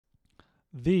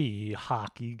The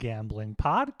Hockey Gambling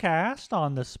Podcast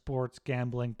on the Sports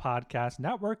Gambling Podcast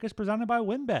Network is presented by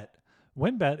WynnBET.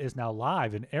 WynnBET is now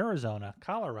live in Arizona,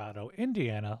 Colorado,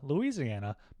 Indiana,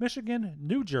 Louisiana, Michigan,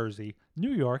 New Jersey,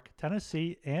 New York,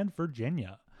 Tennessee, and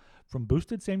Virginia. From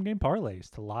boosted same-game parlays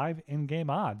to live in-game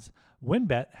odds,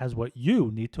 WynnBET has what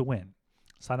you need to win.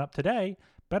 Sign up today,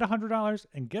 bet $100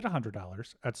 and get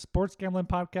 $100 at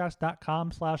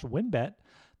sportsgamblingpodcast.com/WynnBET.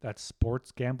 That's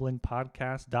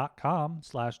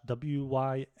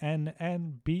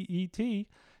sportsgamblingpodcast.com/WYNNBET.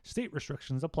 State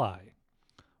restrictions apply.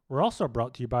 We're also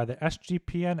brought to you by the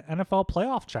SGPN NFL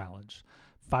Playoff Challenge.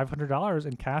 $500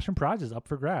 in cash and prizes up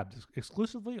for grabs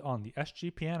exclusively on the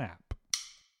SGPN app.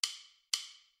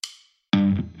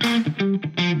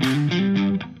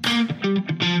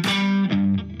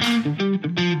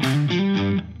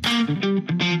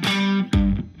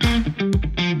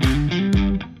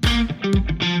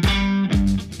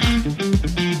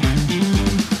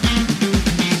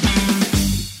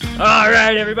 All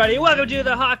right, everybody, welcome to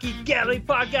the Hockey Gambling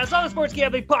Podcast on the Sports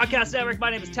Gambling Podcast Network. My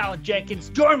name is Talon Jenkins,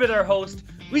 joined with our host.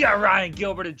 We got Ryan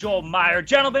Gilbert and Joel Meyer.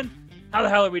 Gentlemen, how the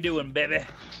hell are we doing, baby?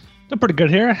 Doing pretty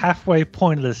good here. Halfway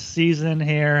point of the season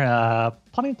here.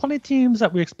 Plenty of teams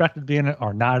that we expected to be in it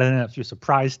are not in it. A few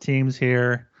surprise teams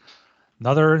here.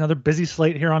 Another busy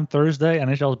slate here on Thursday.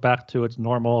 NHL is back to its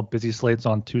normal busy slates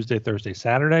on Tuesday, Thursday,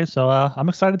 Saturday. So I'm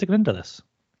excited to get into this.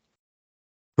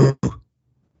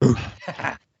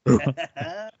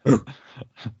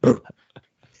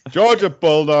 Georgia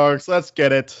Bulldogs, let's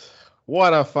get it.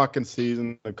 What a fucking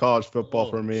season of college football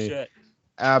for me. Shit.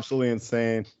 Absolutely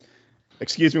insane.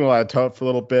 Excuse me while I talk for a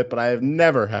little bit, but I have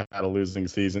never had a losing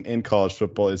season in college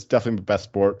football. It's definitely the best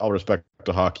sport. All respect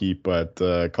to hockey, but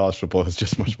college football is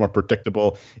just much more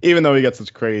predictable, even though we get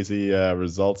such crazy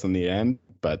results in the end.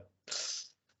 But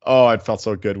oh, it felt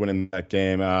so good winning that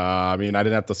game. I mean, I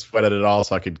didn't have to sweat it at all,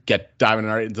 so I could get diving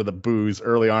right into the booze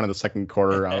early on in the second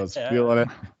quarter. I was feeling it.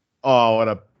 Oh, what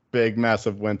a big,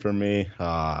 massive win for me.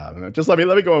 Just let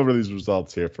me go over these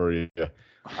results here for you.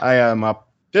 I am up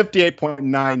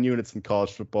 58.9 units in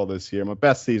college football this year. My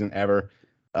best season ever.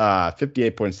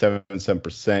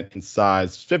 58.77% in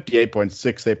size,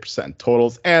 58.68% in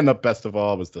totals, and the best of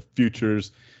all was the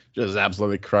futures. Just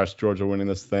absolutely crushed Georgia winning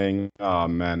this thing. Oh,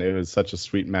 man, it was such a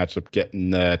sweet matchup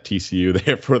getting TCU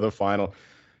there for the final.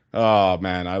 Oh,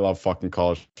 man, I love fucking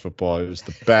college football. It was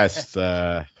the best,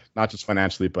 not just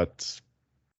financially, but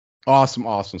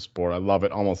awesome sport. I love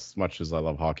it almost as much as I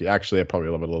love hockey. Actually, I probably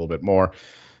love it a little bit more,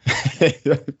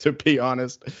 to be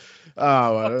honest.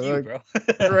 Fuck you, bro.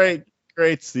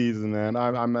 great season, man.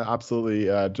 I'm absolutely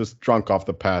just drunk off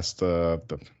the past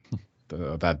that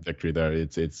victory there.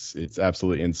 It's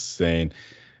absolutely insane.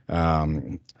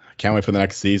 Can't wait for the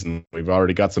next season. We've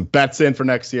already got some bets in for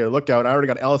next year. Look out. I already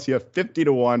got LSU at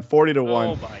 50-1,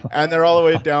 40-1, and they're all the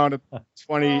way down to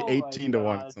 20,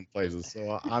 18-1 in some places.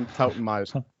 So I'm touting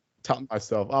myself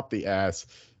up the ass.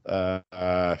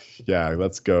 Yeah,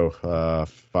 let's go.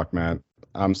 Fuck, man.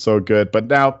 I'm so good. But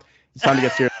now it's time to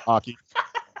get serious hockey.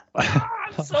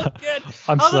 I'm so good.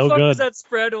 I'm How so the fuck good. is that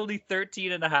spread only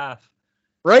 13.5?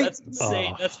 Right? That's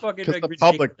insane. That's fucking Because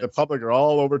like, the public are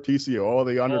all over TCU. Oh,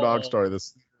 the underdog Oh, story,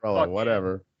 this fuck yeah.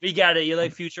 whatever. We got it. You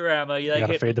like Futurama. You like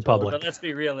gotta fade the Hypnotoad, public. But let's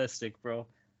be realistic, bro.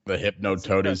 The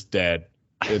Hypnotoad is dead.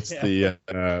 It's the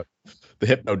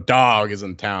Hypno Dog is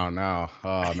in town now.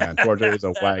 Oh man, Georgia is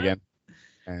a wagon.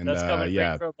 And That's coming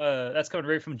yeah,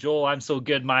 right from Joel. I'm so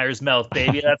good, Myers' mouth,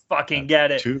 baby. Let's fucking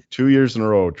get it. two years in a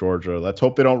row, Georgia. Let's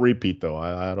hope they don't repeat though.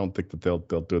 I don't think that they'll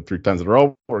do it 3 times in a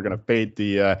row. We're gonna fade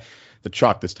the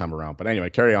chalk this time around. But anyway,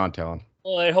 carry on, Talon.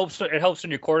 Well, it helps when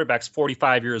your quarterback's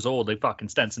 45 years old, like fucking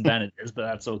Stetson Bennett is, but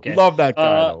that's okay. Love that guy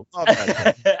though. Love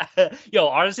that guy. Yo,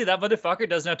 honestly, that motherfucker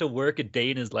doesn't have to work a day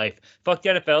in his life. Fuck the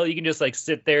NFL. You can just like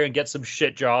sit there and get some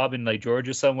shit job in like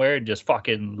Georgia somewhere and just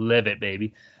fucking live it,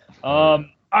 baby. All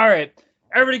right.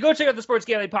 Everybody go check out the Sports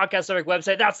Gambling Podcast Network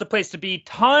website. That's the place to be.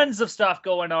 Tons of stuff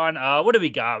going on. What do we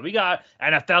got? We got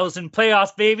NFL's in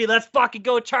playoffs, baby. Let's fucking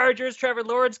go Chargers. Trevor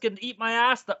Lawrence can eat my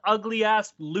ass, the ugly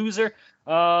ass loser.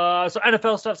 So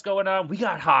NFL stuff's going on. We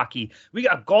got hockey. We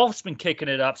got golf's been kicking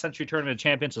it up. Century Tournament of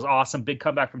Champions was awesome. Big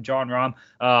comeback from John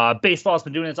Rahm. Baseball's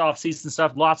been doing its off-season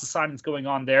stuff. Lots of signings going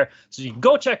on there. So you can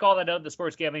go check all that out at the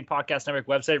Sports Gambling Podcast Network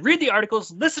website. Read the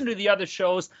articles. Listen to the other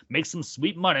shows. Make some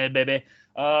sweet money, baby.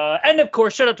 And of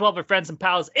course, shout out to all of our friends and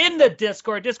pals in the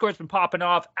Discord. Discord's been popping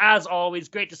off as always.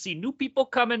 Great to see new people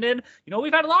coming in. You know,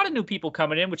 we've had a lot of new people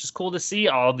coming in, which is cool to see.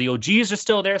 All the OGs are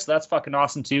still there, so that's fucking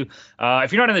awesome too.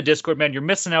 If you're not in the Discord, man, you're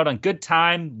missing out on good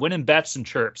time, winning bets, and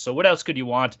chirps. So what else could you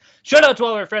want? Shout out to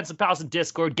all of our friends and pals in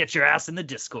Discord. Get your ass in the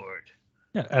Discord.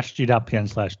 Yeah,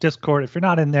 sg.pn/discord. If you're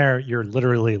not in there, you're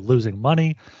literally losing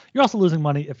money. You're also losing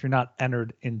money if you're not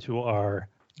entered into our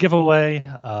giveaway.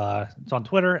 It's on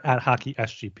Twitter at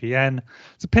HockeySGPN.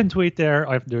 It's a pinned tweet there.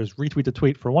 All you have to do is retweet the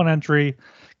tweet for 1 entry.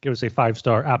 Give us a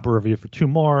 5-star Apple review for 2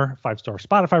 more. 5-star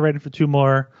Spotify rating for 2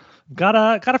 more.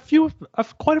 Got quite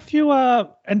a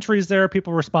few entries there.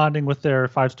 People responding with their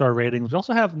 5-star ratings. We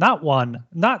also have not 1,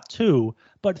 not 2,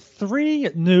 but 3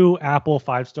 new Apple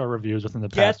 5-star reviews within the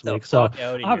past week. So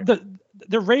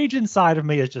the rage inside of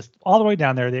me is just all the way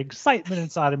down there. The excitement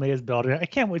inside of me is building. I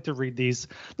can't wait to read these.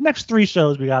 The next 3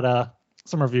 shows, we got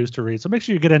some reviews to read. So make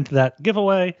sure you get into that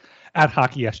giveaway at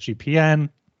HockeySGPN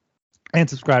and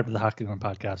subscribe to the Hockey One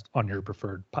podcast on your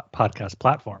preferred podcast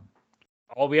platform.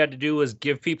 All we had to do was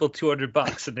give people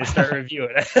 $200 and they start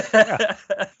reviewing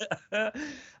it.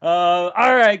 All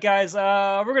right, guys.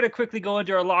 We're going to quickly go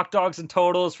into our lock dogs and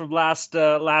totals from last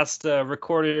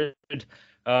recorded,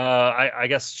 I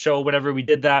guess, show whenever we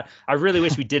did that. I really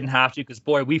wish we didn't have to because,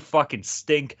 boy, we fucking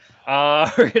stink.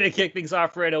 We're going to kick things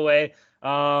off right away.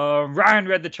 Ryan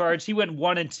read the charge. He went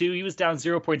 1 and 2. He was down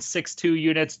 0.62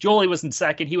 units. Jolie was in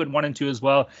second. He went 1 and 2 as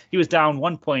well. He was down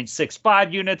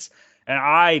 1.65 units. And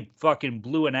I fucking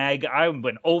blew an egg. I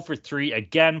went 0 for 3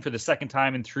 again for the second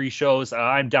time in 3 shows.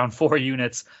 I'm down 4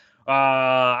 units.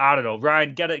 I don't know.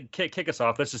 Ryan, kick us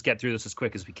off. Let's just get through this as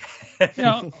quick as we can.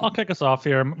 Yeah, I'll kick us off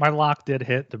here. My lock did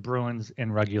hit the Bruins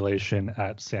in regulation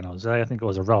at San Jose. I think it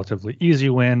was a relatively easy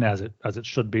win, as it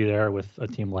should be there with a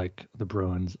team like the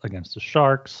Bruins against the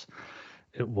Sharks.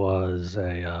 It was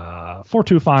a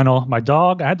 4-2 final. My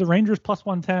dog, I had the Rangers plus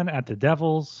 110 at the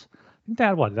Devils. I think they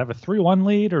had Did they have a 3-1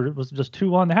 lead, or it was just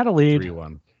 2-1? They had a lead.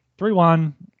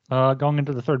 3-1 going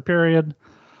into the third period.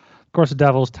 Of course, the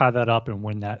Devils tie that up and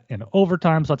win that in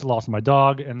overtime, so that's a loss of my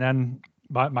dog. And then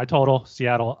my total,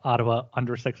 Seattle, Ottawa,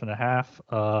 under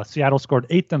 6.5. Seattle scored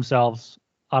 8 themselves.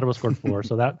 Ottawa scored 4,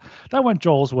 so that went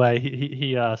Joel's way.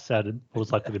 He said it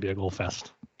was likely to be a goal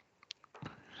fest.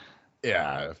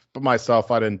 Yeah, but myself,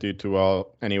 I didn't do too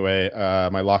well anyway.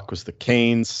 My lock was the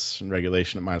Canes in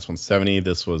regulation at minus 170.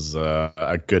 This was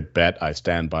a good bet. I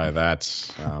stand by that.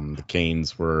 The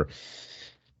Canes were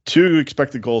 2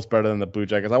 expected goals better than the Blue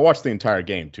Jackets. I watched the entire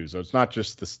game too, so it's not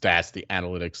just the stats, the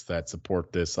analytics that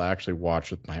support this. I actually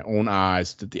watched with my own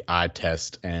eyes, did the eye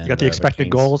test, and you got the expected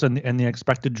goals and the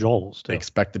expected Joels too. The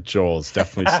expected Joels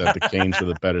definitely said the Canes are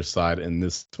the better side, and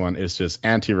this one is just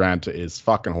Antti-Raanta is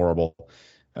fucking horrible.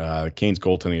 The Canes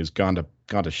goaltending has gone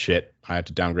to shit. I had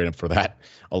to downgrade him for that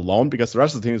alone because the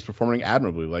rest of the team is performing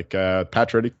admirably. Like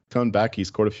Pacioretty coming back, he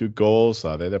scored a few goals.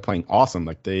 They're playing awesome.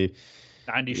 Like 90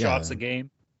 shots a game.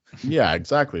 Yeah,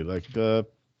 exactly. Like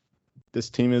this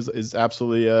team is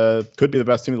absolutely could be the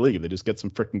best team in the league if they just get some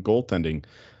freaking goaltending.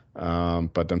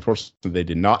 But unfortunately, they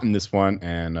did not in this one.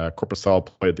 And Korpisalo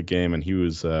played the game, and he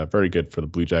was very good for the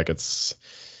Blue Jackets.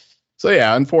 So,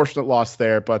 yeah, unfortunate loss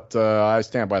there, but I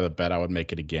stand by the bet. I would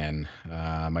make it again.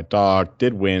 My dog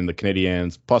did win the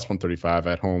Canadiens plus 135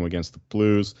 at home against the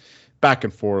Blues. Back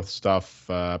and forth stuff.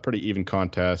 Pretty even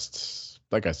contest.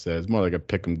 Like I said, it's more like a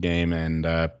pick'em game. And,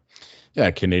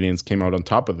 Canadiens came out on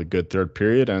top of the good third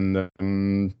period. And,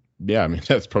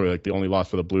 that's probably like the only loss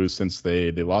for the Blues since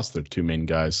they lost their 2 main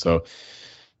guys. So,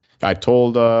 I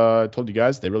told you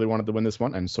guys they really wanted to win this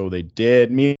one, and so they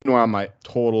did. Meanwhile, my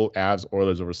total Avs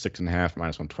Oilers over 6.5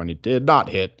 minus 120 did not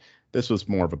hit. This was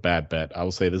more of a bad bet. I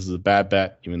will say this is a bad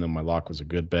bet, even though my lock was a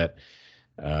good bet.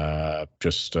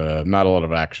 Just not a lot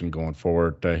of action going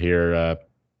forward here.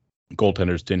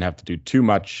 Goaltenders didn't have to do too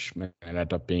much. It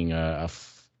ended up being a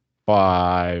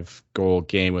 5-goal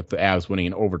game with the Avs winning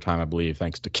in overtime, I believe,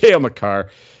 thanks to Cale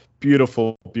Makar.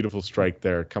 Beautiful, beautiful strike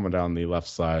there coming down the left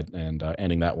side and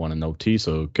ending that one in OT.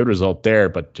 So good result there,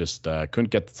 but just couldn't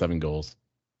get the 7 goals.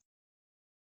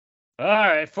 All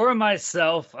right, for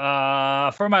myself,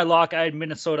 for my lock, I had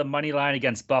Minnesota money line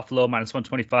against Buffalo minus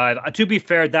 125. To be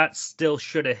fair, that still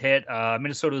should have hit.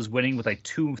 Minnesota was winning with like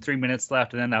 2-3 minutes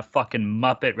left, and then that fucking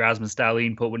Muppet Rasmus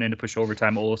Dahlin put one in to push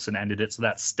overtime. Olsen ended it, so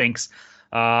that stinks.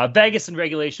 Vegas in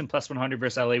regulation plus 100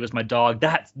 versus LA was my dog.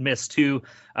 That missed too.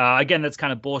 Again, that's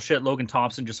kind of bullshit. Logan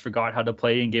Thompson just forgot how to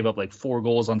play and gave up like 4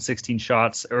 goals on 16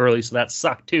 shots early, so that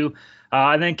sucked too.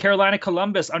 And then Carolina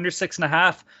Columbus under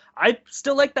 6.5. I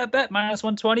still like that bet minus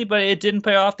 120, but it didn't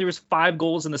pay off. There was 5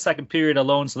 goals in the second period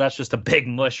alone, so that's just a big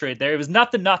mush right there. It was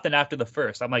nothing after the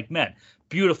first. I'm like, man,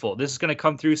 beautiful. This is going to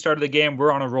come through. Start of the game.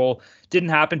 We're on a roll. Didn't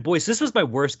happen. Boys, this was my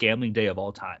worst gambling day of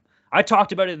all time. I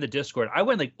talked about it in the Discord. I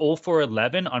went like 0 for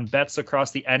 11 on bets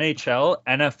across the NHL,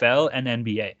 NFL, and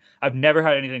NBA. I've never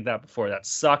had anything like that before. That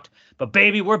sucked. But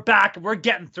baby, we're back. We're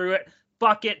getting through it.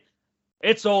 Fuck it.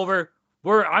 It's over.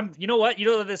 You know what? You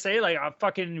know what they say? Like,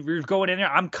 we're going in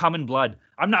there. I'm coming blood.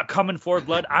 I'm not coming for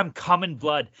blood. I'm coming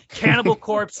blood. Cannibal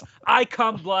Corpse. I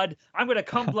come blood. I'm going to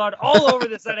come blood all over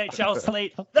this NHL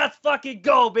slate. Let's fucking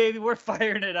go, baby. We're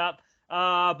firing it up.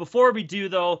 Before we do,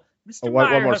 though, Mr. One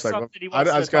Meyer more has second. something he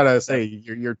wants I just to talk gotta about. say,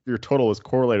 your total is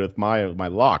correlated with my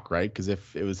lock, right? Because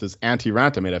if it was this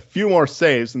anti-Ranta made a few more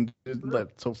saves and didn't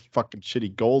let so fucking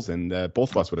shitty goals in, both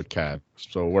of us would have cashed.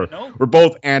 So we're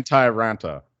both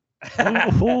anti-Ranta.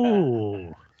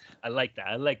 Ooh. I like that.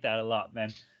 I like that a lot,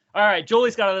 man. All right,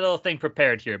 Joel's got a little thing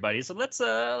prepared here, buddy. So let's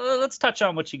touch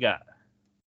on what you got.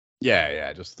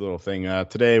 Yeah, just a little thing.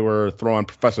 Today we're throwing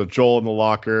Professor Joel in the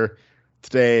locker.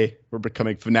 Today we're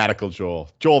becoming fanatical Joel.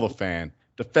 Joel the fan,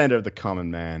 defender of the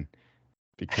common man.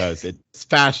 Because it's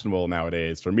fashionable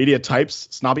nowadays for media types,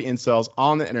 snobby incels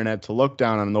on the internet to look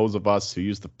down on those of us who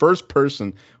use the first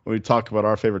person when we talk about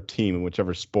our favorite team in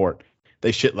whichever sport.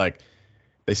 They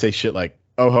say shit like,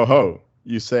 oh ho ho,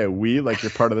 you say we like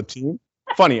you're part of the team?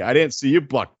 Funny, I didn't see you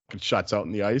blocking shots out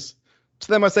in the ice. To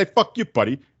them I say, fuck you,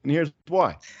 buddy, and here's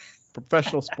why.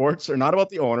 Professional sports are not about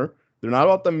the owner. They're not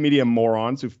about the media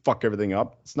morons who fuck everything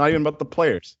up. It's not even about the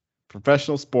players.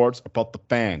 Professional sports are about the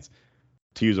fans.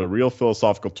 To use a real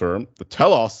philosophical term, the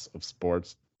telos of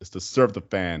sports is to serve the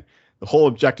fan. The whole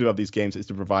objective of these games is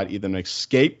to provide either an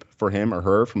escape for him or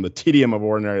her from the tedium of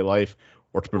ordinary life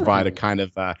or to provide a kind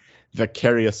of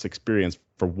vicarious experience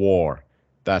for war.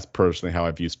 That's personally how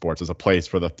I view sports, as a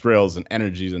place where the thrills and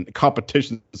energies and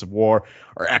competitions of war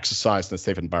are exercised in a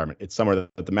safe environment. It's somewhere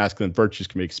that the masculine virtues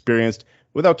can be experienced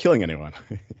without killing anyone.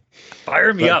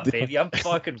 Fire me up, baby. I'm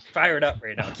fucking fired up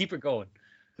right now. Keep it going.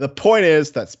 The point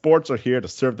is that sports are here to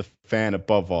serve the fan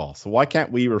above all. So why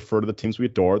can't we refer to the teams we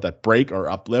adore that break or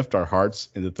uplift our hearts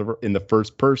in the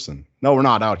first person? No, we're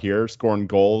not out here scoring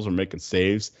goals or making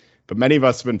saves, but many of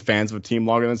us have been fans of a team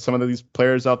longer than some of these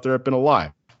players out there have been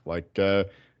alive. Like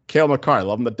Cale Makar, I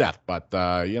love him to death, but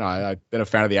I've been a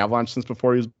fan of the Avalanche since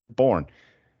before he was born.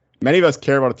 Many of us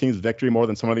care about a team's victory more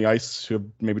than some of the ice who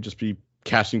maybe just be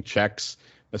cashing checks,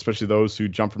 especially those who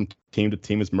jump from team to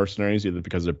team as mercenaries, either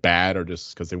because they're bad or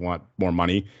just because they want more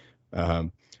money.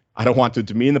 I don't want to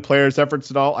demean the players'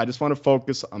 efforts at all. I just want to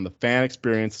focus on the fan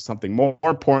experience, something more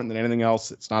important than anything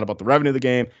else. It's not about the revenue of the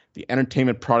game, the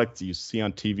entertainment product that you see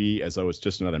on TV as though it's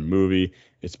just another movie.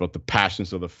 It's about the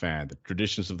passions of the fan, the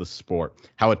traditions of the sport,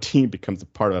 how a team becomes a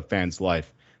part of a fan's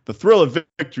life. The thrill of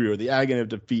victory or the agony of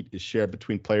defeat is shared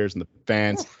between players and the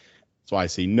fans. So I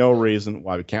see no reason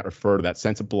why we can't refer to that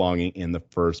sense of belonging in the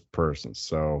first person.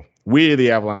 So we,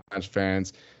 the Avalanche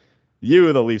fans,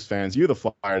 you, the Leafs fans, you, the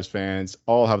Flyers fans,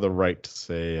 all have the right to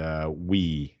say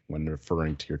we when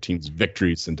referring to your team's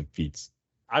victories and defeats.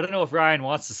 I don't know if Ryan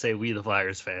wants to say we, the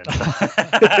Flyers fans.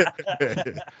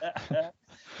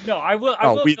 No, I will.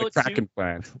 We, the Kraken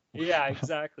fans. Yeah,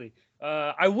 exactly.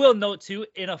 I will note, too,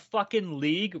 in a fucking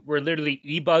league where literally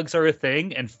e-bugs are a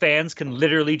thing and fans can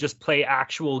literally just play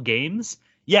actual games,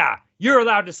 yeah, you're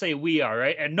allowed to say we are,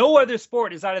 right? And no other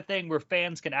sport is that a thing where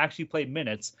fans can actually play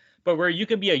minutes, but where you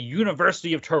can be a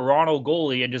University of Toronto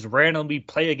goalie and just randomly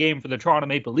play a game for the Toronto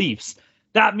Maple Leafs.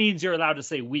 That means you're allowed to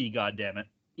say we, goddammit.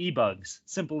 E-bugs.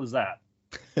 Simple as that.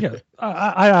 Yeah,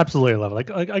 I absolutely love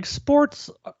it. Like sports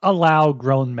allow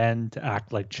grown men to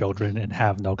act like children and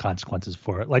have no consequences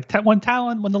for it. Like when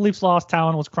the Leafs lost,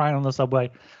 Talon was crying on the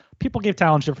subway. People gave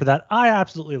Talon shit for that. I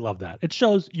absolutely love that. It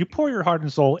shows you pour your heart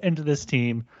and soul into this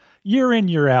team, year in,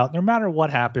 year out, no matter what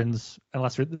happens.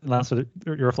 Unless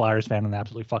you're a Flyers fan and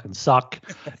absolutely fucking suck.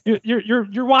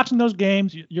 You're watching those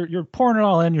games. You're pouring it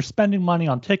all in. You're spending money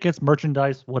on tickets,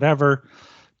 merchandise, whatever.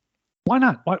 Why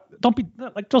not? Don't be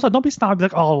like Joe said. Don't be snobby.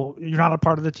 Like, oh, you're not a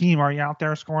part of the team. Are you out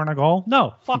there scoring a goal?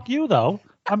 No, fuck you though.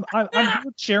 I'm here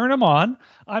cheering them on.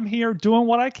 I'm here doing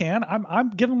what I can.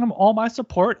 I'm giving them all my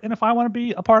support. And if I want to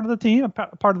be a part of the team, a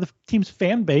part of the team's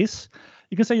fan base,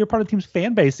 you can say you're part of the team's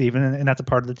fan base even, and that's a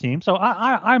part of the team. So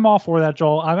I'm all for that,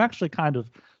 Joel. I'm actually kind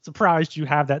of surprised you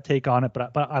have that take on it,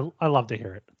 but I love to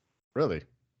hear it. Really?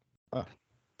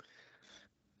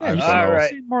 Yeah, you all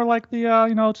right. seem more like the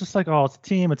it's just like, oh, it's a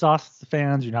team, it's us, it's the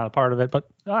fans, you're not a part of it. But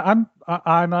I'm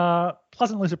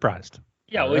pleasantly surprised.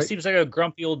 Yeah, well, he seems like a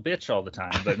grumpy old bitch all the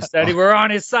time, but instead we're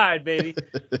on his side, baby.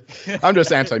 I'm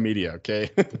just anti-media, okay?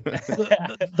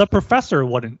 the professor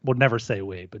would never say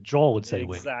we, but Joel would say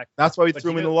exactly. We. That's why we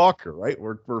threw him in the locker, right?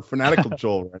 We're fanatical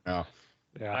Joel right now.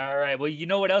 Yeah. All right. Well, you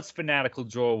know what else fanatical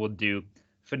Joel will do?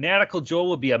 Fanatical Joel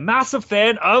will be a massive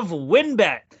fan of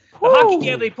WynnBET. The Hockey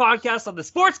Gambling Podcast on the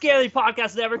Sports Gambling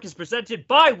Podcast Network is presented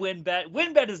by WynnBET.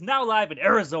 WynnBET is now live in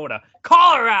Arizona,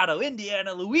 Colorado,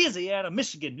 Indiana, Louisiana,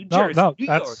 Michigan, New Jersey, New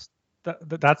York.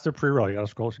 That's the pre-roll. You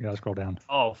gotta scroll down.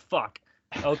 Oh fuck!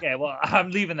 Okay, well,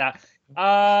 I'm leaving that.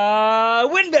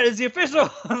 WinBet is the official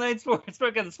online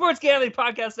sportsbook of the Sports Gambling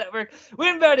Podcast Network.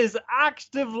 WinBet is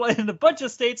active in a bunch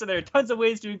of states, and there are tons of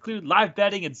ways to include live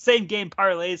betting and same-game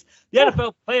parlays. The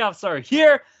NFL playoffs are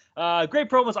here. Great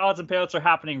promos, odds, and payouts are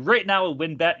happening right now with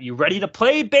WinBet. You ready to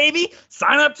play, baby?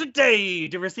 Sign up today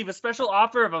to receive a special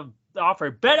offer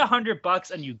bet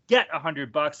 $100 and you get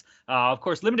 $100. Of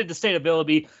course, limited to state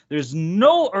availability. There's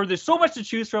so much to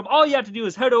choose from. All you have to do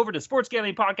is head over to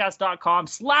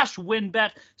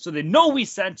sportsgamblingpodcast.com/winbet so they know we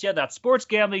sent you. That's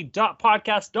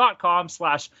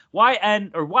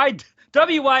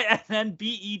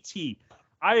sportsgamblingpodcast.com/WYNNBET.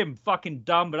 I am fucking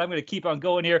dumb, but I'm going to keep on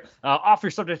going here. Offer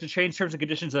subject to change, terms and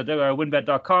conditions at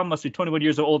winbet.com. Must be 21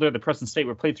 years or older. The present state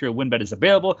where playthrough of WinBet is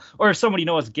available. Or if somebody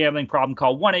knows a gambling problem,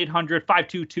 call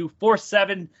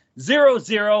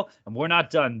 1-800-522-4700. And we're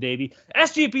not done, baby.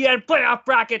 SGPN Playoff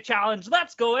Bracket Challenge.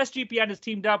 Let's go. SGPN has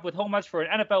teamed up with Homage for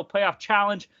an NFL Playoff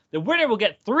Challenge. The winner will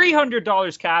get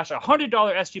 $300 cash, a $100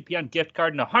 SGPN gift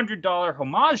card, and a $100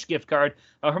 Homage gift card.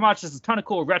 Homage has a ton of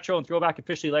cool retro and throwback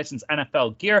officially licensed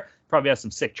NFL gear. Probably has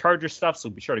some sick Charger stuff, so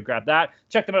be sure to grab that.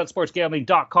 Check them out at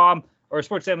sportsgambling.com or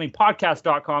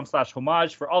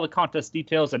sportsgamblingpodcast.com/homage for all the contest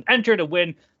details and enter to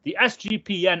win the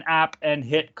SGPN app and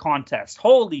hit contest.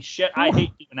 Holy shit, I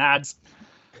hate doing ads.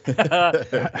 How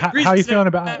are you feeling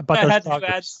about those ads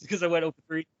Chargers? because I went over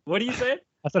 3. What are you saying?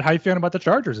 I said, how you feeling about the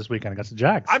Chargers this weekend against the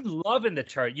Jags? I'm loving the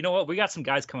chart. You know what? We got some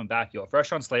guys coming back, yo. If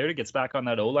Rashawn Slater gets back on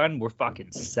that O-line, we're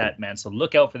fucking set, man. So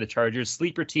look out for the Chargers.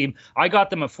 Sleeper team. I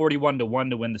got them at 41-1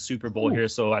 to win the Super Bowl here.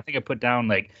 So I think I put down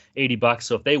like $80.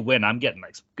 So if they win, I'm getting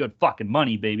like some good fucking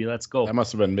money, baby. Let's go. That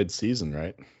must have been mid-season,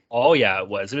 right? Oh, yeah, it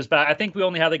was. It was bad. I think we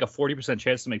only had like a 40%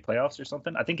 chance to make playoffs or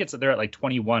something. I think they're at like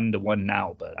 21-1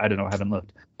 now, but I don't know. I haven't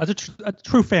looked. That's a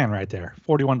true fan right there.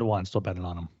 41-1, still betting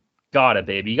on them. Got it,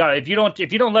 baby. You got it. If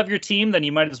you don't love your team, then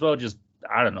you might as well just,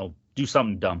 I don't know, do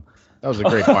something dumb. That was a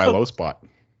great buy low spot.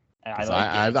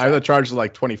 I had the Chargers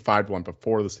like 25-1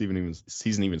 before the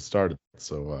season even started.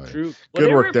 So True.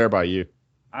 Good work there by you.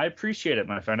 I appreciate it,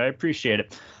 my friend. I appreciate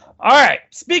it. All right.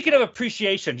 Speaking of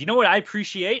appreciation, you know what I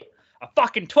appreciate? A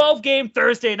fucking 12-game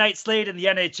Thursday night slate in the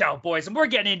NHL, boys. And we're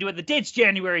getting into it. The date's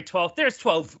January 12th. There's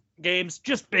 12 games.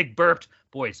 Just big burped.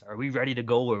 Boys, are we ready to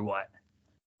go or what?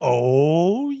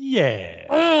 Oh, yeah.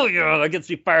 Oh, yeah, that gets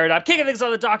me fired up. Kicking things on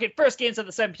the docket. First game's at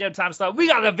the 7 p.m. time slot. We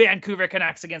got the Vancouver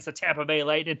Canucks against the Tampa Bay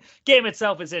Lightning. Game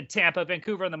itself is in Tampa.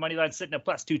 Vancouver on the money line sitting at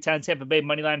plus 210. Tampa Bay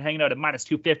money line hanging out at minus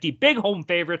 250. Big home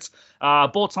favorites.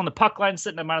 Bolts on the puck line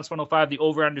sitting at minus 105. The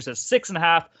over-unders at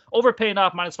 6.5. Over paying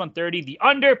off minus 130. The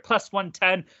under plus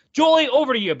 110. Jolie,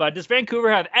 over to you, bud. Does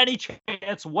Vancouver have any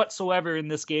chance whatsoever in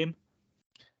this game?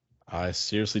 I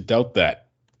seriously doubt that.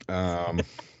 I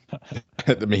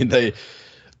mean, they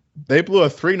blew a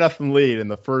 3-0 lead in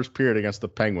the first period against the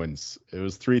Penguins. It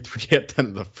was 3-3 at the end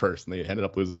of the first, and they ended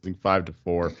up losing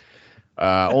 5-4.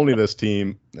 Only this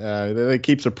team, they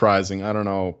keep surprising. I don't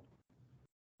know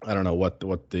what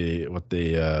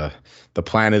the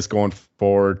plan is going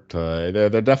forward.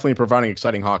 They're definitely providing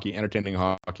exciting hockey, entertaining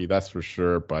hockey, that's for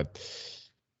sure. But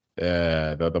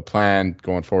the plan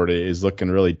going forward is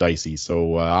looking really dicey.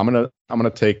 So I'm gonna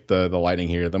take the Lightning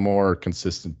here, the more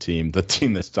consistent team, the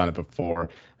team that's done it before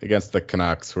against the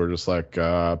Canucks, who are just like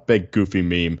a big goofy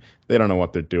meme. They don't know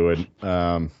what they're doing.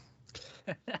 I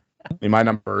mean, my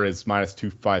number is minus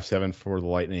 257 for the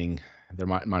Lightning. They're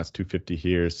minus 250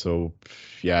 here. So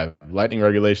yeah, Lightning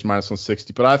regulation minus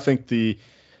 160. But I think the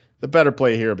better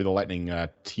play here would be the Lightning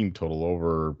team total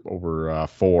over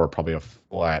 4, probably a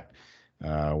flat.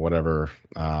 Whatever.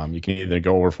 You can either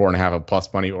go over 4.5 of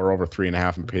plus money or over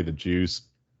 3.5 and pay the juice.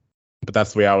 But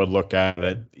that's the way I would look at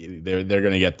it. They're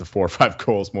going to get the 4 or 5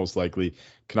 goals most likely.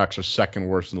 Canucks are second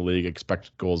worst in the league,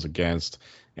 expected goals against,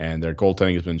 and their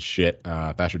goaltending has been shit.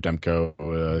 Thatcher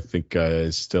Demko, I think,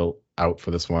 is still out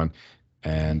for this one.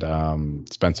 And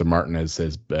Spencer Martin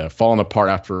has fallen apart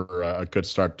after a good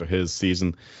start to his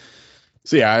season.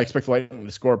 So yeah, I expect the Lightning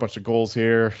to score a bunch of goals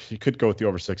here. You could go with the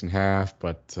over 6.5,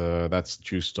 but that's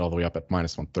juiced all the way up at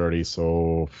minus 130.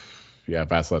 So yeah,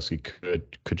 Vasilevsky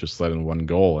could just let in 1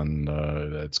 goal, and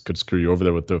it could screw you over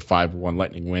there with the 5-1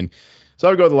 Lightning win. So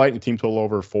I would go with the Lightning team total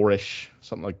over 4-ish,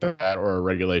 something like that, or a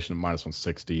regulation of minus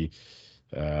 160.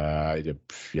 Yeah,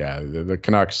 the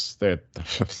Canucks,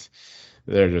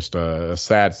 they're just a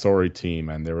sad, sorry team,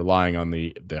 and they're relying on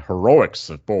the heroics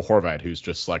of Bo Horvat, who's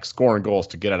just like scoring goals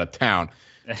to get out of town,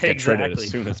 get traded as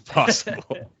soon as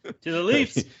possible. To the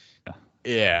Leafs.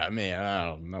 Yeah, man, I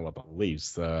don't know about the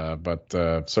Leafs,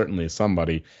 but certainly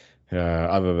somebody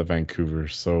other than Vancouver.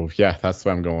 So yeah, that's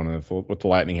what I'm going with the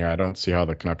Lightning here. I don't see how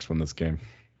the Canucks win this game.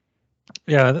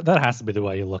 Yeah, that has to be the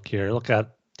way you look here. Look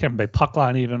at Tampa Bay puck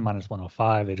line even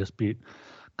 -105. They just beat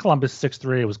Columbus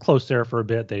 6-3. It was close there for a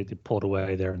bit. They pulled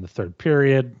away there in the third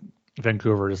period.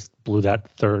 Vancouver just blew that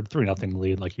third 3-0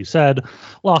 lead, like you said.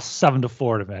 Lost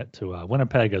 7-4 to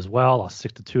Winnipeg as well. Lost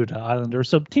 6-2 to Islanders.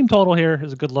 So team total here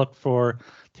is a good look for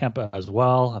Tampa as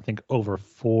well. I think over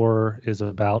 4 is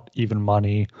about even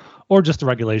money, or just the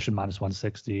regulation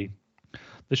 -160.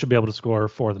 They should be able to score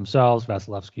for themselves.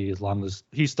 Vasilevsky, as long as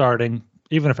he's starting.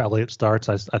 Even if Elliott starts,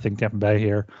 I think Tampa Bay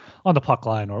here on the puck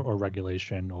line or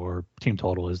regulation or team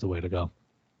total is the way to go.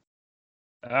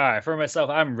 All right, for myself,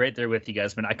 I'm right there with you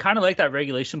guys, man. I kind of like that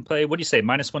regulation play. What do you say,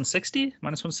 -160,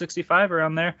 -165,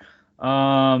 around there?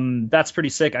 That's pretty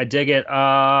sick. I dig it.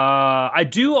 I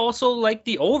do also like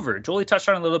the over. Jolie touched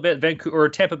on it a little bit. Vancouver or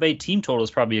Tampa Bay team total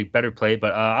is probably a better play,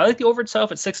 but I like the over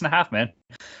itself at 6.5, man.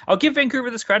 I'll give Vancouver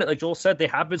this credit. Like Joel said, they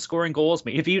have been scoring goals,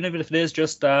 even if it is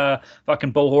just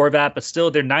fucking Bo Horvat, but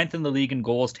still they're 9th in the league in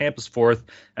goals. Tampa's 4th.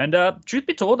 And truth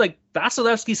be told, like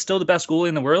Vasilevsky's still the best goalie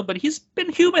in the world, but he's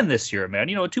been human this year, man.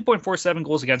 You know, a 2.47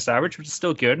 goals against average, which is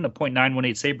still good, and a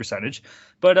 .918 save percentage.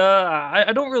 But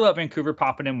I don't rule out Vancouver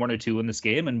popping in 1 or 2 in this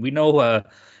game, and we know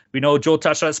Joel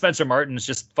touched on it. Spencer Martin's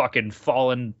just fucking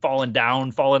falling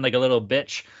like a little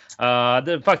bitch.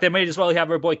 They might as well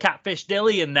have our boy Catfish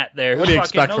Dilly in net there. What do you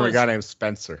expect from a guy named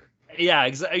Spencer? Yeah,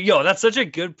 exactly. Yo, that's such a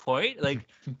good point. Like,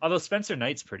 although Spencer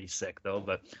Knight's pretty sick though,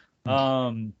 but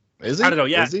is he? I don't know.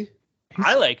 Yeah, is he?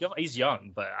 I like him. He's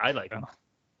young, but I like him. Maybe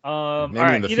all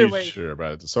right, in the either future,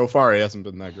 way, but so far he hasn't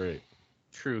been that great.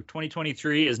 True.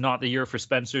 2023 is not the year for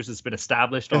Spencers. It's been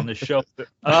established on this show.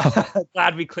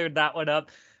 Glad we cleared that one up.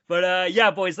 But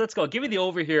yeah, boys, let's go. Give me the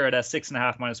over here at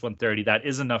 6.5 -130. That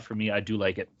is enough for me. I do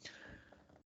like it.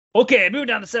 Okay, moving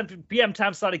down the 7 p.m.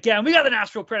 time slot again. We got the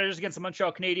Nashville Predators against the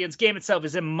Montreal Canadiens. Game itself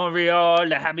is in Montreal,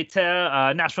 Le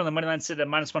Habitat. Nashville on the money line sitting at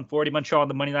 -140. Montreal on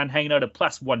the money line hanging out at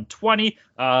 +120.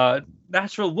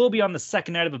 Nashville will be on the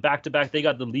second night of a back-to-back. They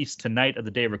got the Leafs tonight of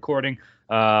the day recording.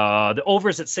 The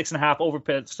overs at 6.5. Over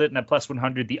sitting at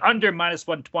 +100. The under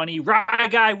 -120. Rye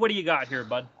guy, what do you got here,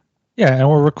 bud? Yeah, and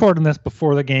we're recording this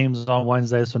before the games on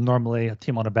Wednesday, so normally a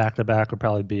team on a back-to-back would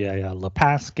probably be a La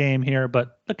Paz game here,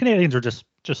 but the Canadiens are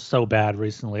just so bad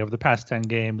recently. Over the past 10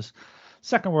 games,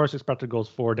 second worst expected goals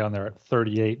for down there at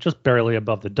 38, just barely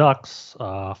above the Ducks,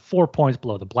 4 points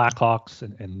below the Blackhawks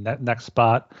in that next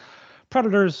spot.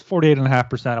 Predators,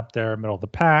 48.5% up there, middle of the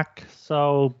pack.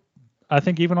 So I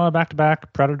think even on a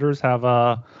back-to-back, Predators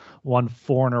have won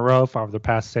 4 in a row, 5 of their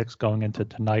past 6 going into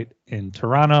tonight in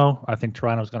Toronto. I think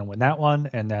Toronto's going to win that one,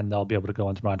 and then they'll be able to go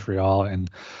into Montreal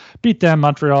and beat them.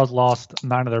 Montreal's lost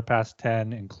 9 of their past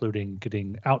 10, including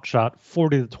getting outshot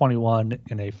 40-21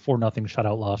 in a 4-0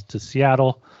 shutout loss to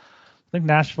Seattle. I think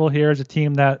Nashville here is a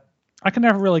team that I can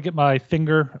never really get my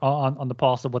finger on the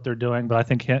pulse of what they're doing, but I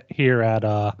think here at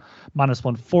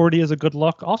 -140 is a good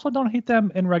look. Also, don't hate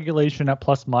them in regulation at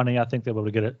plus money. I think they'll be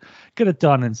able to get it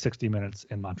done in 60 minutes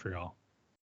in Montreal.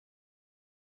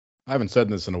 I haven't said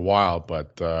this in a while,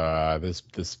 but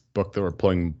this book that we're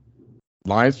pulling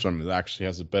lines from actually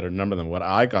has a better number than what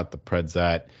I got the Preds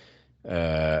at.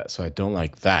 So I don't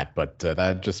like that, but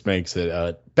that just makes it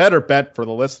a better bet for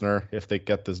the listener if they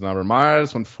get this number.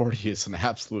 -140 is an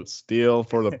absolute steal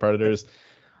for the Predators.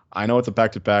 I know it's a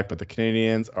back-to-back, but the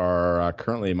Canadiens are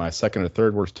currently my second or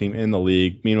third worst team in the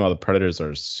league. Meanwhile, the Predators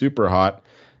are super hot.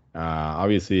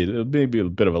 Obviously, it may be a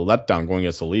bit of a letdown going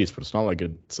against the Leafs, but it's not like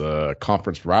it's a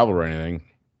conference rival or anything.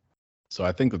 So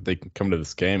I think that they can come to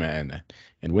this game and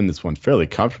win this one fairly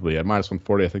comfortably. At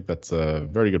 -140, I think that's a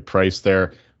very good price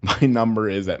there. My number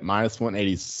is at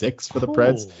 -186 for the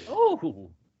Preds. Oh.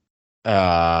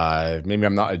 Maybe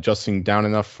I'm not adjusting down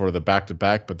enough for the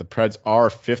back-to-back, but the Preds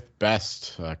are 5th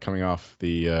best coming off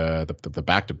the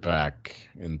back-to-back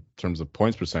in terms of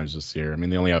points percentage this year. I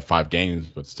mean, they only have 5 games,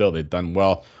 but still they've done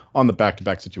well on the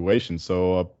back-to-back situation.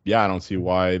 So yeah, I don't see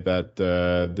why that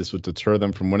this would deter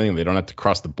them from winning. They don't have to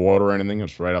cross the border or anything.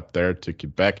 It's right up there to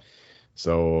Quebec.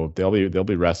 So they'll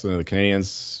be rested. The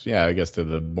Canadiens, yeah, I guess they're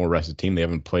the more rested team. They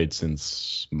haven't played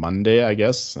since Monday, I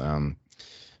guess.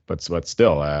 But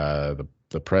still, the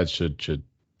Preds should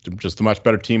just a much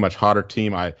better team, much hotter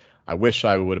team. I wish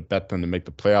I would have bet them to make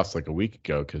the playoffs like a week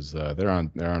ago because they're on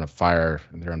a fire.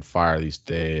 They're on fire these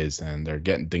days, and they're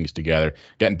getting things together,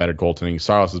 getting better goaltending.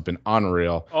 Saros has been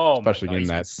unreal, especially my God, in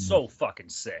that. So fucking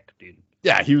sick, dude.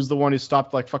 Yeah, he was the one who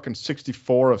stopped like fucking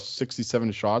 64 of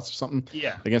 67 shots or something.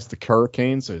 Yeah. Against the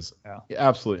Hurricanes. So it's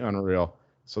absolutely unreal.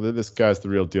 So this guy's the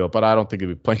real deal. But I don't think he'll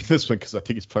be playing this one because I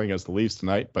think he's playing against the Leafs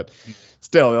tonight. But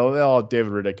still, they'll have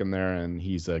David Riddick in there, and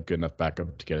he's a good enough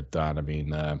backup to get it done. I mean,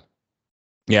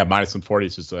 yeah, -140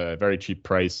 is just a very cheap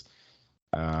price.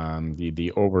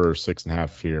 The over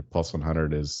 6.5 here plus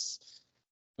 100 is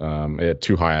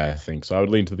too high, I think. So I would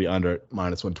lean to the under at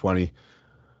minus 120.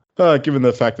 Given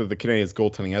the fact that the Canadiens'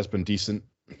 goaltending has been decent,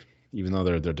 even though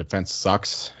their defense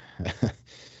sucks.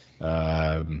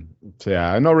 So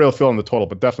yeah, no real feel on the total,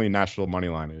 but definitely Nashville money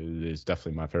line is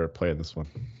definitely my favorite play in this one.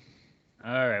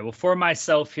 All right. Well, for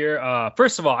myself here,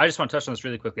 first of all, I just want to touch on this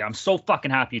really quickly. I'm so fucking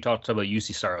happy you talked about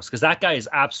UC Saros because that guy is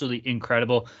absolutely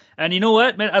incredible. And you know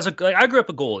what, man? I grew up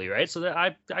a goalie, right? So that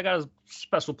I got a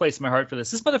special place in my heart for this.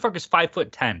 This motherfucker's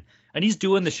 5'10", and he's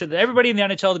doing the shit that everybody in the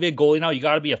NHL to be a goalie now. You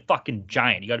got to be a fucking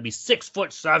giant. You got to be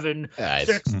 6'7",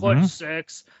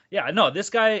 6'6". Yeah, no,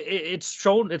 this guy. It's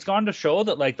gone to show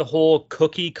that like the whole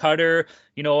cookie cutter,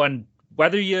 and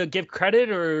whether you give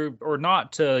credit or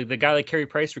not to the guy like Carey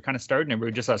Price for kind of starting him, who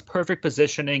just has perfect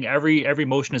positioning. Every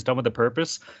motion is done with a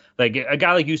purpose. Like a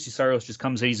guy like UC Saros just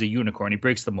comes in, he's a unicorn. He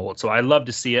breaks the mold. So I love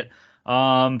to see it.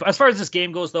 As far as this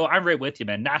game goes, though, I'm right with you,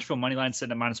 man. Nashville moneyline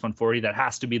sitting at minus 140. That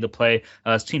has to be the play.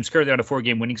 This team's currently on a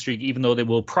 4-game winning streak, even though they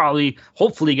will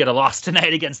hopefully get a loss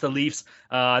tonight against the Leafs.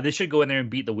 They should go in there and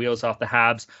beat the wheels off the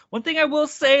Habs. One thing I will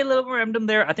say, a little random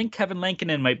there, I think Kevin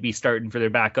Lankinen might be starting for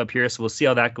their backup here, so we'll see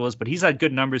how that goes. But he's had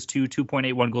good numbers too,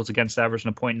 2.81 goals against average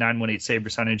and a .918 save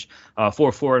percentage,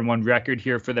 4-4-1 record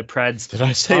here for the Preds. Did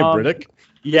I say Riddick?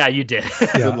 Yeah, you did. Is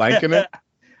it Lankinen?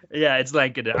 Yeah, it's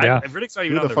Lankinen. Yeah. Riddick's not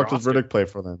even on the Who the fuck does roster. Riddick play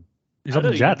for then? He's on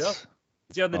the Jets.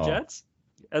 Is he on the Jets?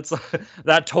 That's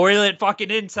that toilet fucking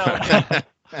intel.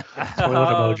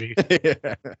 Toilet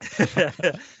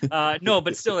emoji. No,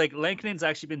 but still, like Lankinen's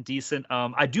actually been decent.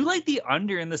 I do like the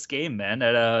under in this game, man,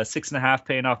 at 6.5,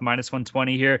 paying off minus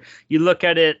 120 here. You look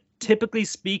at it. Typically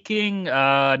speaking,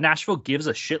 Nashville gives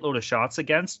a shitload of shots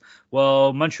against.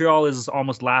 Well, Montreal is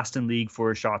almost last in league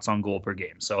for shots on goal per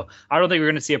game. So I don't think we're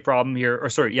going to see a problem here.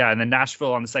 And then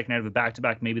Nashville on the second night of a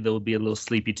back-to-back, maybe they'll be a little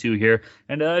sleepy too here.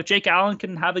 And if Jake Allen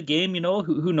can have a game,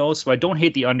 who knows? So I don't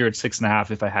hate the under at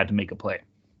 6.5 if I had to make a play.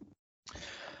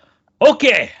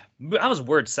 Okay. That was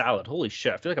word salad. Holy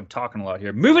shit. I feel like I'm talking a lot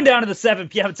here. Moving down to the 7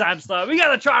 p.m. time slot. We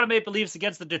got the Toronto Maple Leafs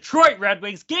against the Detroit Red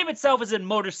Wings. Game itself is in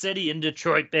Motor City in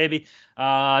Detroit, baby.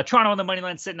 Toronto on the money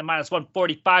line sitting at minus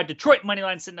 145. Detroit money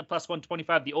line sitting at plus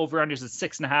 125. The over-unders is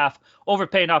 6.5. Over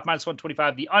paying off minus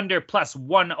 125. The under plus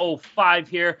 105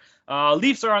 here.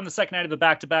 Leafs are on the second night of the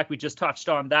back-to-back. We just touched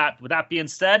on that. With that being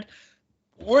said,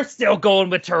 we're still going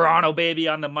with Toronto, baby,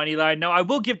 on the money line. Now, I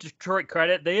will give Detroit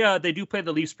credit. They do play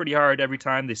the Leafs pretty hard every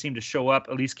time. They seem to show up,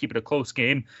 at least keep it a close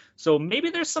game. So maybe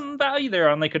there's some value there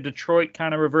on like a Detroit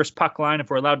kind of reverse puck line,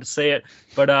 if we're allowed to say it.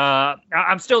 But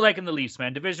I'm still liking the Leafs,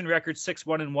 man. Division record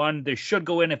 6-1-1. They should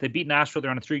go in. If they beat Nashville,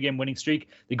 they're on a 3-game winning streak.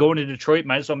 They go into Detroit,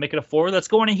 might as well make it a 4. Let's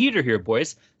go on a heater here,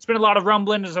 boys. It's been a lot of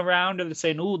rumblings around, and they're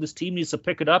saying, "Ooh, this team needs to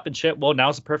pick it up and shit." Well,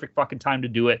 now's the perfect fucking time to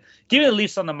do it. Give me the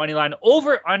Leafs on the money line.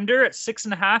 Over under at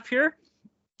 6.5 here.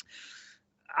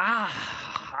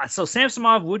 So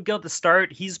Samsonov would get the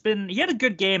start. He had a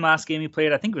good game last game he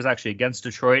played. I think it was actually against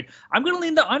Detroit. I'm going to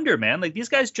lean the under, man. Like these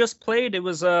guys just played. It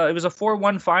was a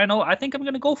 4-1 final. I think I'm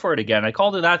going to go for it again. I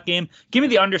called it that game. Give me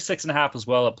the under 6.5 as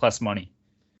well at plus money.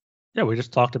 Yeah, we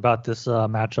just talked about this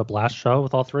matchup last show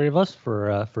with all three of us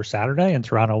for Saturday, and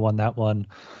Toronto won that one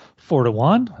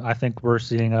 4-1. I think we're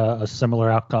seeing a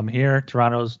similar outcome here.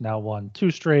 Toronto's now won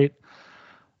 2 straight.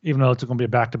 Even though it's going to be a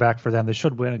back-to-back for them, they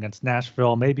should win against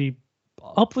Nashville.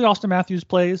 Hopefully Austin Matthews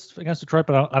plays against Detroit,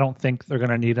 but I don't think they're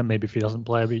going to need him. Maybe if he doesn't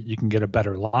play, you can get a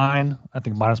better line. I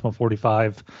think minus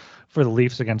 145 for the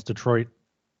Leafs against Detroit.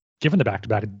 Given the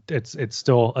back-to-back, it's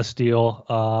still a steal.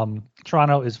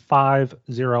 Toronto is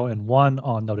 5-0-1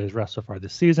 on no days rest so far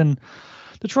this season.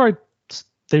 Detroit,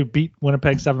 they beat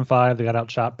Winnipeg 7-5. They got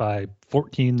outshot by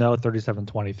 14, though,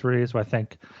 37-23. So I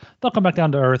think they'll come back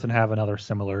down to earth and have another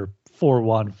similar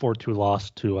 4-1, 4-2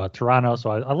 loss to Toronto. So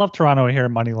I love Toronto here,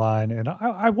 money line, and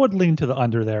I would lean to the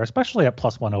under there, especially at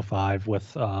plus 105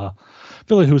 with Ville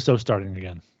Husso starting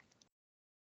again.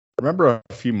 Remember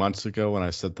a few months ago when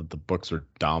I said that the books are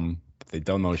dumb? They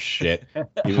don't know shit,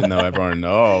 even though everyone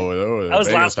knows. That was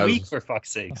last week, for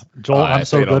fuck's sake. Joel, I'm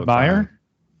so good, Meyer.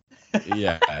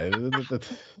 Yeah.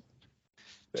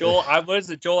 Joel,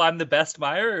 I'm the best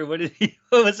Meyer, or what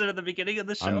was it at the beginning of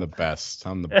the show? I'm the best.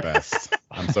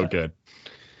 I'm so good.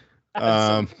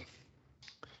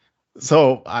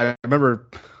 So I remember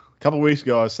a couple of weeks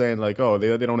ago I was saying like, oh,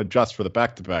 they don't adjust for the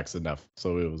back-to-backs enough.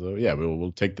 So it was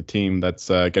we'll take the team that's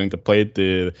getting to play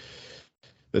the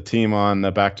team on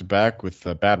the back-to-back with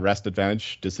a bad rest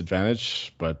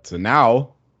disadvantage. But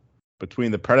now,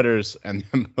 between the Predators and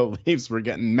the Leafs, we're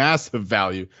getting massive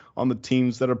value on the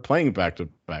teams that are playing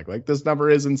back-to-back. Like, this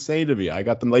number is insane to me. I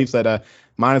got the Leafs at a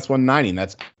minus 190.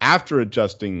 That's after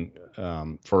adjusting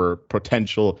for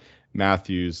potential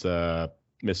Matthews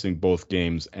missing both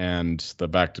games and the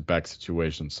back-to-back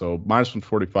situation. So minus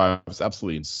 145 is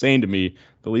absolutely insane to me.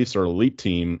 The Leafs are an elite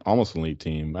team, almost an elite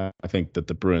team. I think that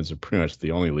the Bruins are pretty much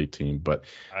the only elite team, but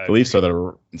the Leafs are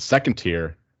the second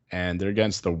tier, and they're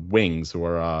against the Wings, who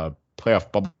are a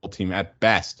playoff bubble team at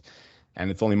best. And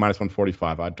it's only minus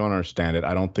 145. I don't understand it.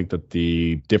 I don't think that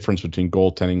the difference between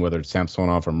goaltending, whether it's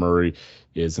Samsonov or Murray,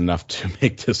 is enough to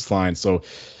make this line. So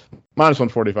minus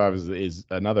 145 is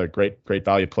another great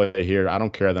value play here. I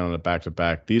don't care that on the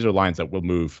back-to-back. These are lines that will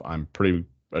move. I'm pretty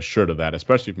assured of that,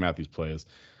 especially if Matthews plays.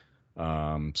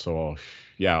 So,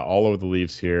 yeah, all over the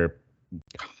Leafs here.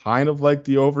 Kind of like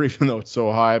the over, even though it's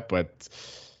so high, but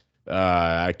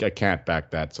I can't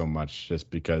back that so much just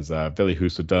because Ville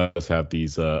Husso does have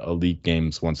these elite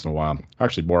games once in a while.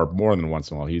 Actually, more than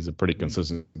once in a while. He's a pretty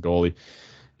consistent goalie.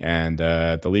 And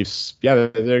the Leafs, yeah,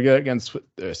 they're again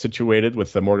situated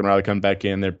with Morgan Rielly coming back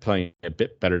in. They're playing a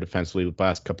bit better defensively the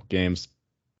last couple games.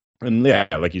 And yeah,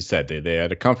 like you said, they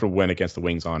had a comfortable win against the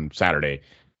Wings on Saturday,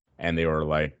 and they were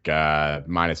like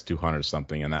minus 200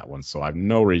 something in that one. So I have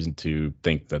no reason to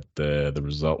think that the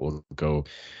result will go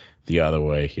the other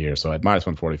way here. So at minus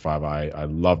 145, I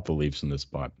love the Leafs in this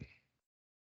spot.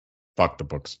 Fuck the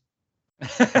books.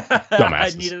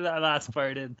 I needed that last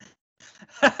part in.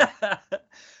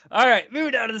 All right,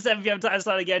 moving down to the 7 p.m. time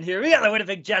slot again here. We got the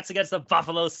Winnipeg Jets against the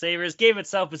Buffalo Sabres. Game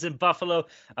itself is in Buffalo.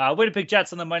 Winnipeg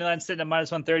Jets on the money line sitting at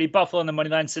minus 130. Buffalo on the money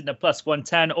line sitting at plus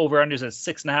 110. Over-unders at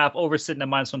 6.5. Over sitting at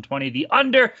minus 120. The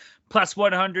under plus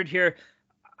 100 here.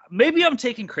 Maybe I'm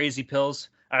taking crazy pills.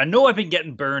 I know I've been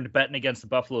getting burned betting against the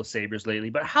Buffalo Sabres lately,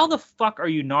 but how the fuck are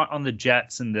you not on the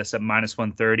Jets in this at minus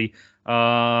 130?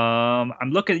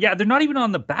 I'm looking, yeah, they're not even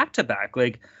on the back-to-back.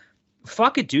 Like,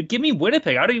 fuck it, dude. Give me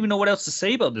Winnipeg. I don't even know what else to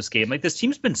say about this game. Like, this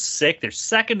team's been sick. They're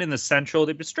second in the Central.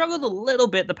 They've been struggled a little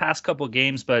bit the past couple of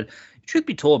games, but truth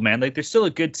be told, man, like, they're still a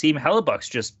good team. Hellebuck's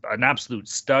just an absolute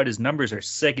stud. His numbers are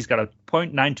sick. He's got a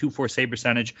 .924 save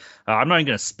percentage. I'm not even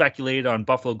going to speculate on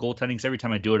Buffalo goaltending because every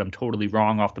time I do it, I'm totally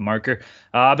wrong off the marker.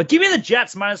 But give me the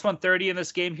Jets minus 130 in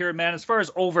this game here, man. As far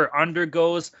as over-under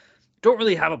goes, don't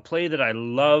really have a play that I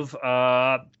love.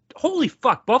 Holy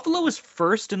fuck, Buffalo is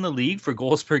first in the league for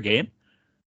goals per game.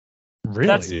 Really?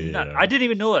 I didn't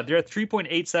even know that. They're at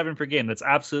 3.87 per game. That's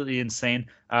absolutely insane.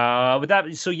 With that,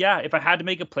 so yeah, if I had to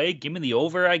make a play, give me the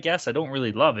over, I guess. I don't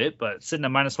really love it, but sitting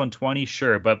at minus 120,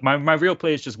 sure. But my real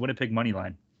play is just Winnipeg money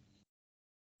line.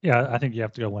 Yeah, I think you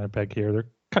have to go Winnipeg here. They're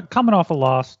coming off a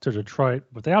loss to Detroit,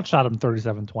 but they outshot them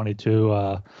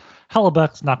 37-22.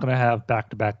 Hellebuck's not going to have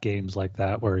back-to-back games like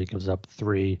that where he gives up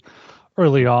 3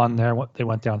 early on there. They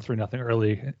went down 3-0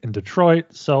 early in Detroit.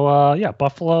 So, yeah,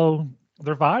 Buffalo,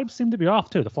 their vibes seem to be off,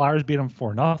 too. The Flyers beat them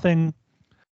 4-0,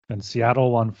 and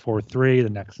Seattle won 4-3 the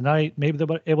next night. Maybe they'll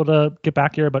be able to get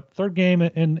back here, but third game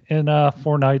in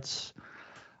 4 nights,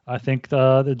 I think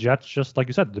the Jets, just like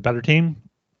you said, the better team.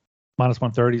 Minus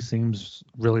 130 seems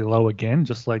really low again,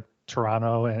 just like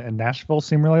Toronto and Nashville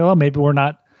seem really low. Maybe we're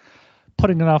not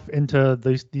putting enough into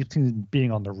these teams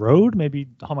being on the road. Maybe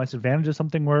home ice advantage is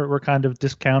something we're kind of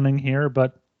discounting here,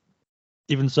 but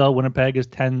even so, Winnipeg is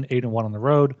 10-8-1 on the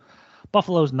road.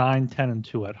 Buffalo's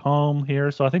 9-10-2 at home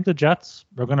here. So I think the Jets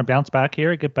are going to bounce back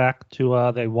here, get back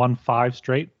to they won 5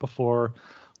 straight before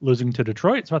losing to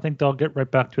Detroit. So I think they'll get right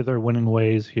back to their winning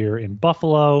ways here in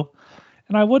Buffalo.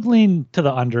 And I would lean to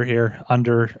the under here.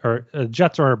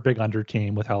 Jets are a big under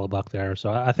team with Hellebuyck there. So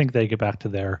I think they get back to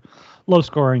their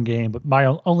low-scoring game. But my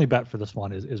only bet for this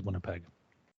one is Winnipeg.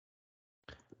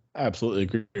 I absolutely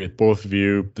agree with both of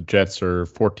you. The Jets are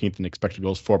 14th in expected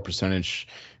goals for percentage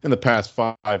in the past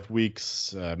 5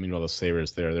 weeks. Meanwhile, the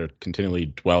Sabres they're continually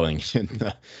dwelling in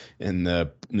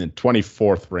the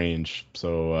 24th range.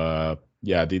 So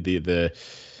the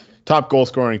top goal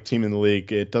scoring team in the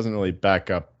league. It doesn't really back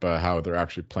up how they're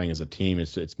actually playing as a team.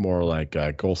 It's more like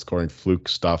goal scoring fluke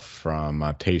stuff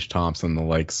from Tage Thompson and the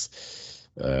likes.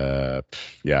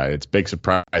 It's big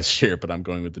surprise here, but I'm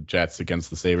going with the Jets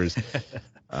against the Sabres.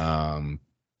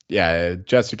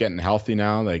 Jets are getting healthy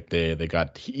now. Like they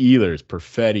got Ehlers,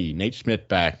 Perfetti, Nate Schmidt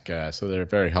back, so they're a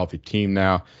very healthy team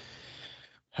now.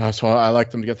 So I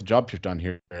like them to get the job done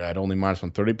here at only minus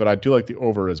 130, but I do like the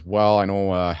over as well. I know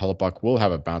Hellebuyck will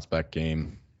have a bounce back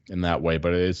game in that way,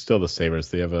 but it's still the Sabres.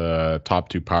 They have a top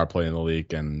 2 power play in the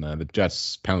league, and the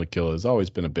Jets' penalty kill has always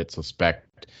been a bit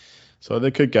suspect. So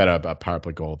they could get a power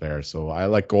play goal there. So I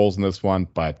like goals in this one,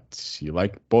 but you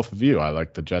like both of you. I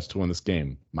like the Jets to win this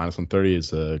game. Minus 130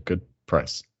 is a good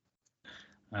price.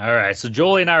 All right, so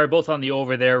Jolie and I are both on the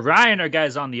over there. Ryan, our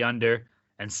guy's on the under.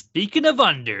 And speaking of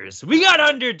unders, we got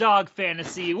Underdog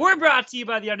Fantasy. We're brought to you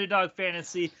by the Underdog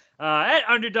Fantasy. At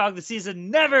Underdog, the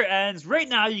season never ends. Right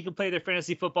now, you can play their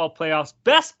fantasy football playoffs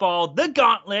best ball, the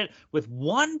gauntlet, with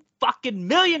 $1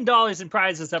 million in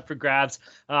prizes up for grabs.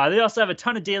 They also have a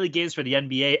ton of daily games for the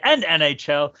NBA and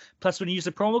NHL. Plus, when you use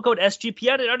the promo code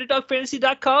SGPN at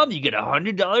UnderdogFantasy.com, you get a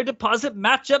 $100 deposit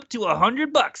match up to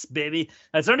 $100, baby.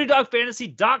 That's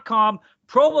UnderdogFantasy.com,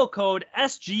 promo code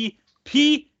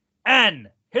SGPN.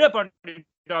 Hit up Underdog.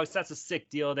 That's a sick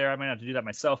deal there. I might have to do that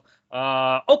myself.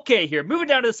 Okay, here. Moving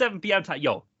down to the 7 p.m. time.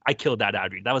 Yo, I killed that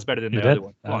ad read. That was better than the other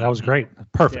one. That was great.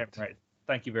 Perfect. Damn right.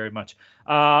 Thank you very much.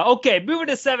 Okay, moving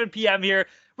to 7 p.m. here.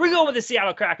 We're going with the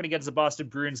Seattle Kraken against the Boston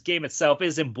Bruins. Game itself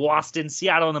is in Boston.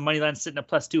 Seattle on the money line sitting at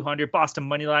plus 200. Boston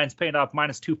money line's paying off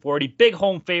minus 240. Big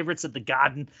home favorites at the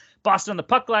Garden. Boston on the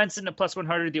puck line sitting at plus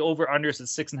 100. The over-under is at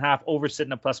 6.5. Over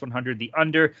sitting at plus 100. The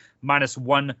under minus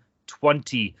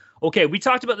 120. Okay, we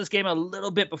talked about this game a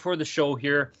little bit before the show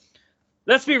here.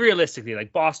 Let's be realistically,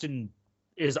 like Boston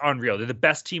is unreal. They're the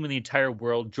best team in the entire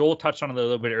world. Joel touched on it a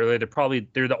little bit earlier.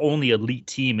 They're the only elite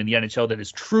team in the NHL that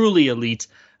is truly elite.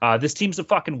 This team's a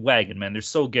fucking wagon, man. They're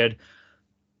so good.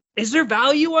 Is there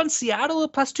value on Seattle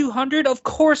at plus 200? Of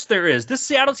course there is. This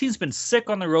Seattle team's been sick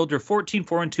on the road. They're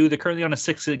 14-4-2. They're currently on a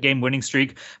 6-game winning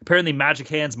streak. Apparently Magic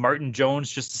Hands Martin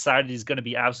Jones just decided he's going to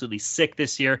be absolutely sick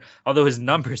this year, although his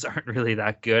numbers aren't really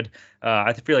that good.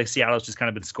 I feel like Seattle's just kind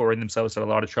of been scoring themselves out a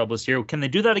lot of trouble this year. Can they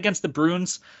do that against the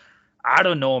Bruins? I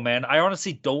don't know, man. I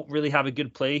honestly don't really have a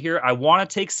good play here. I want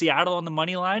to take Seattle on the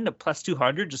money line at plus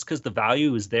 200 just because the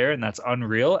value is there and that's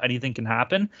unreal. Anything can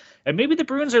happen. And maybe the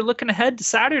Bruins are looking ahead to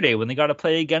Saturday when they got to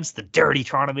play against the dirty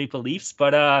Toronto Maple Leafs.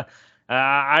 But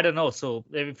I don't know. So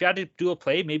if you had to do a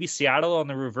play, maybe Seattle on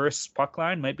the reverse puck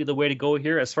line might be the way to go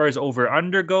here. As far as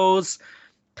over-under goes,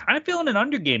 kind of feeling an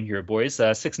under game here, boys.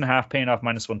 6.5 paying off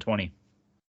minus 120.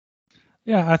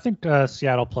 Yeah, I think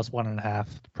Seattle plus 1.5,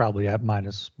 probably at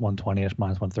minus 120ish,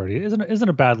 minus 130 isn't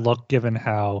a bad look given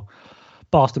how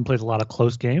Boston plays a lot of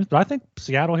close games. But I think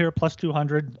Seattle here plus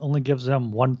 200 only gives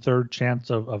them 1/3 chance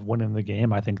of winning the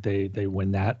game. I think they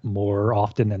win that more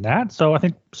often than that. So I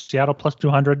think Seattle plus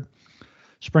 200,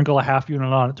 sprinkle a half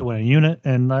unit on it to win a unit,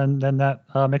 and then that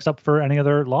makes up for any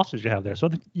other losses you have there.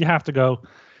 So you have to go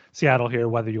Seattle here,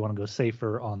 whether you want to go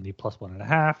safer on the plus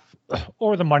 1.5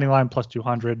 or the money line plus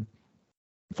 200.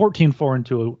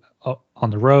 14-4-2 on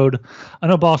the road. I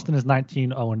know Boston is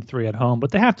 19-0-3 at home,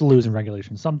 but they have to lose in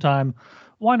regulation sometime.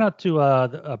 Why not to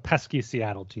a pesky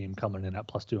Seattle team coming in at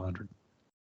plus 200?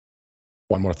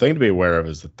 One more thing to be aware of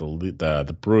is that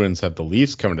the Bruins have the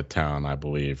Leafs coming to town, I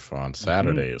believe, on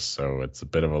Saturdays. Mm-hmm. So it's a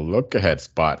bit of a look-ahead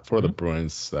spot for the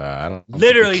Bruins. I don't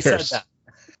literally said that.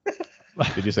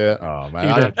 Did you say that? Oh,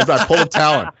 man. I pulled a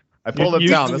talon. I pulled a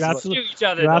talon. You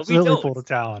absolutely pulled a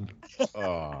talon.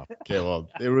 Oh, okay. Well,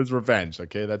 it was revenge.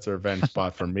 Okay, that's a revenge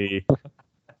spot for me.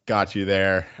 Got you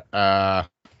there. That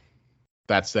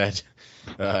said,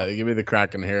 give me the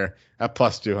Kraken here at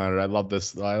plus 200. I love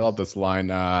this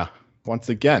line. Once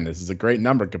again, this is a great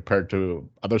number compared to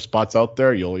other spots out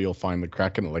there. You'll find the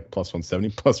Kraken at like plus 170,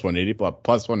 plus 180,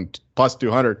 plus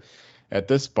 200 at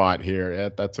this spot here.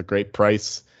 That's a great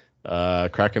price.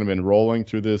 Kraken have been rolling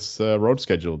through this road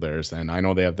schedule of theirs, and I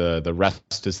know they have the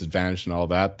rest disadvantage and all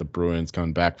that. The Bruins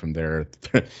coming back from their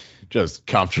just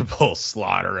comfortable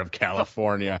slaughter of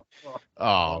California.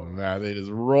 Oh man, they just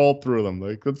roll through them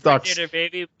like the Ducks.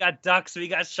 Baby, we got Ducks, we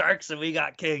got Sharks, and we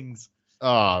got Kings.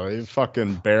 Oh, the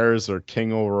fucking Bears are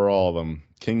king over all of them.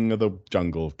 King of the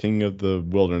jungle, king of the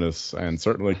wilderness, and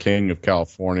certainly king of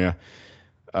California.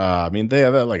 I mean, they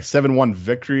have a 7-1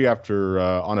 victory after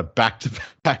on a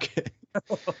back-to-back.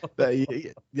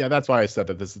 Yeah, that's why I said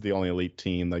that this is the only elite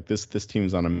team. Like this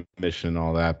team's on a mission and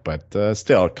all that. But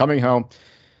still, coming home,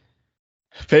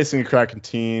 facing a Kraken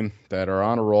team that are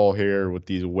on a roll here with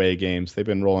these away games. They've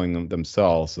been rolling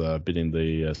themselves, beating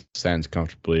the Sens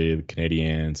comfortably, the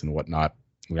Canadiens and whatnot,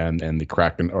 and the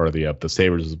Kraken or the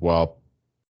Sabres as well.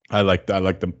 I like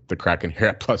the Kraken here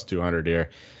at plus 200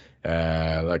 here.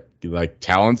 Like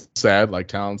Talon said,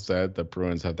 the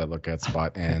Bruins have that look at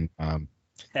spot, and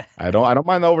I don't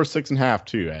mind the over 6.5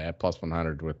 too at plus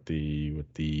 100 with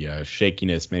the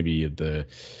shakiness maybe the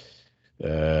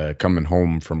coming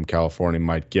home from California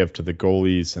might give to the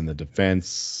goalies and the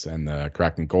defense and the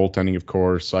Kraken goaltending, of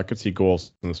course. So I could see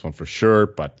goals in this one for sure,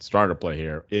 but starter play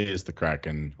here is the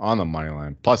Kraken on the money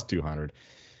line plus 200.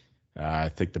 I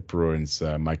think the Bruins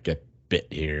might get bit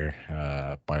here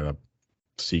by the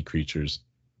sea creatures.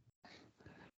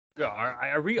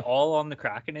 Are we all on the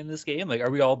Kraken in this game? Like, are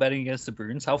we all betting against the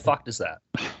Bruins? How fucked is that?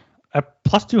 At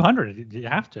plus 200, you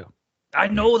have to. I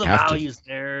know the value's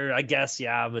there, I guess,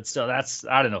 yeah, but still,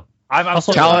 I don't know. I'm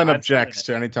so Callan I'm objects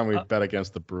feeling to anytime we bet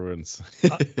against the Bruins.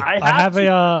 it.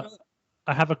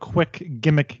 I have a quick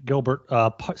gimmick Gilbert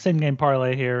same game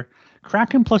parlay here.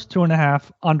 Kraken plus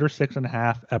 2.5, under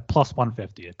 6.5 at plus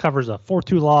 150. It covers a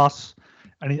 4-2 loss.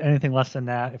 Anything less than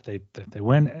that, if they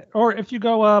win, or if you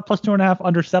go plus 2.5,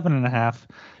 under 7.5,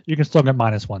 you can still get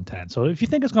minus 110. So if you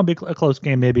think it's going to be a close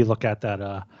game, maybe look at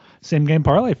that same game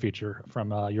parlay feature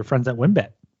from your friends at WinBet.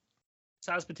 This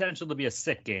has potential to be a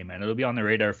sick game, man. It'll be on the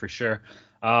radar for sure.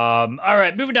 All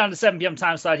right, moving down to 7 p.m.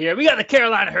 time slot here. We got the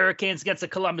Carolina Hurricanes against the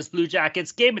Columbus Blue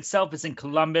Jackets. Game itself is in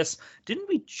Columbus. Didn't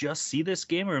we just see this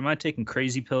game, or am I taking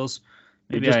crazy pills?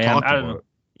 Maybe I am. I don't know.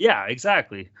 Yeah,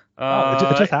 exactly.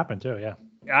 It just happened too. Yeah.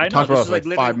 I know. Talked about This is it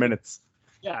like 5 minutes.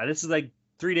 Yeah, this is like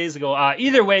 3 days ago.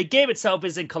 Either way, game itself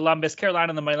is in Columbus.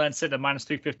 Carolina on the money line sitting at minus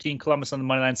 315. Columbus on the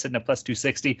money line sitting at plus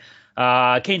 260.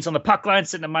 Canes on the puck line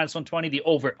sitting at minus 120. The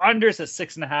over unders at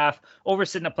 6.5. Over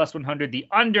sitting at plus 100. The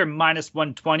under minus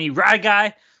 120. Ride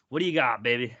guy, what do you got,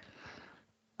 baby?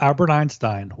 Albert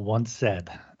Einstein once said,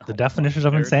 "The definition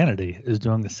of insanity is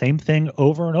doing the same thing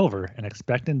over and over and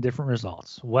expecting different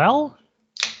results." Well,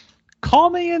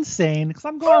 call me insane, because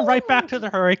I'm going right back to the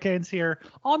Hurricanes here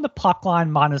on the puck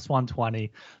line, minus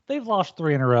 120. They've lost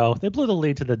 3 in a row. They blew the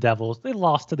lead to the Devils. They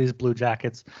lost to these Blue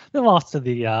Jackets. They lost to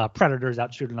the Predators,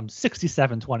 out shooting them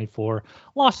 67-24.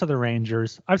 Lost to the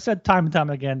Rangers. I've said time and time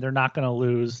again they're not going to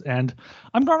lose, and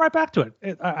I'm going right back to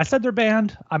it. I said they're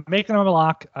banned. I'm making them a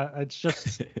lock. It's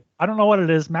just I don't know what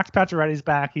it is. Max Pacioretty's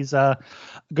back. He's a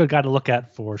good guy to look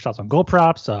at for shots on goal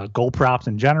props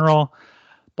in general.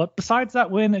 But besides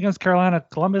that win against Carolina,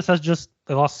 Columbus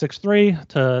they lost 6-3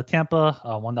 to Tampa,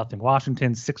 1-0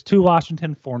 Washington, 6-2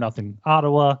 Washington, 4-0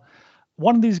 Ottawa.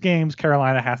 One of these games,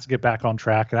 Carolina has to get back on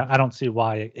track, and I don't see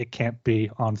why it can't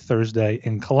be on Thursday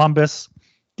in Columbus.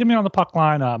 Give me on the puck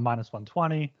line, minus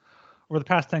 120. Over the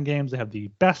past 10 games, they have the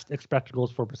best expected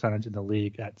goals for percentage in the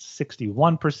league at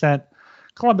 61%.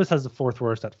 Columbus has the 4th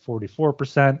worst at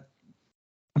 44%.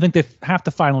 I think they have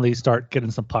to finally start getting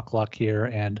some puck luck here.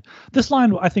 And this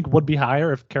line, I think, would be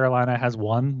higher if Carolina has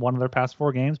won one of their past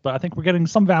 4 games. But I think we're getting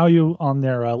some value on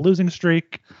their losing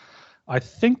streak. I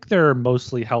think they're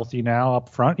mostly healthy now up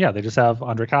front. Yeah, they just have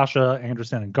Andre Kasha,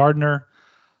 Anderson, and Gardner.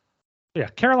 Yeah,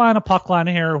 Carolina puck line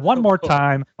here. One more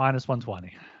time, minus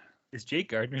 120. Is Jake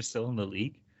Gardner still in the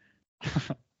league?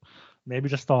 Maybe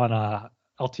just on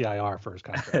LTIR for his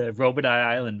contract. Robot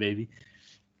Island, baby.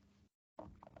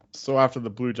 So after the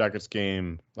Blue Jackets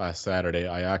game last Saturday,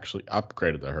 I actually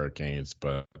upgraded the Hurricanes,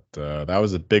 but that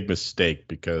was a big mistake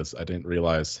because I didn't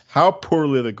realize how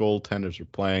poorly the goaltenders were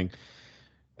playing.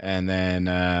 And then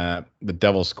the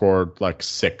Devils scored like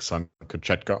 6 on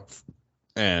Kochetkov,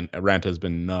 and Aranta has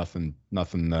been nothing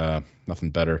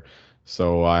better.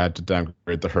 So I had to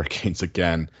downgrade the Hurricanes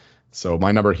again. So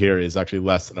my number here is actually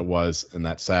less than it was in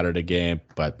that Saturday game,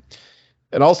 but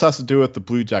it also has to do with the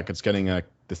Blue Jackets getting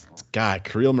this guy,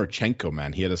 Kirill Marchenko,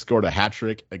 man. He had scored a hat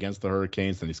trick against the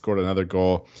Hurricanes, and he scored another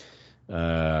goal.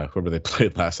 Whoever they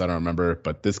played last, I don't remember.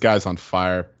 But this guy's on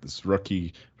fire. This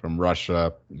rookie from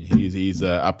Russia, he's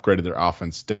upgraded their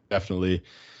offense definitely.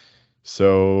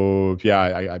 So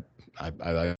yeah,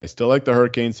 I still like the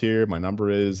Hurricanes here. My number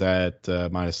is at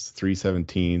minus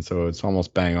 317, so it's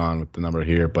almost bang on with the number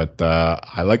here. But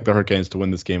I like the Hurricanes to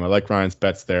win this game. I like Ryan's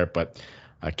bets there, but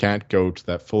I can't go to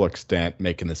that full extent,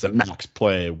 making this a max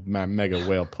play, mega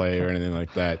whale play, or anything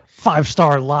like that.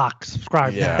 5-star lock.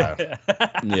 Subscribe.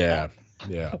 Yeah.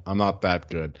 I'm not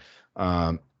that good.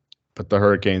 But the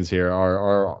Hurricanes here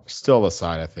are still a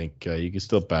side. I think you can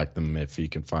still back them if you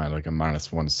can find like a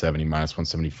minus 170, minus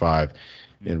 175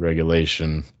 in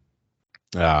regulation.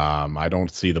 I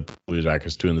don't see the Blue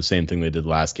Jackets doing the same thing they did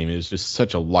last game. It was just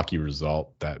such a lucky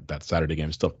result that Saturday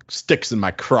game still sticks in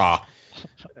my craw,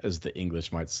 as the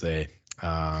English might say.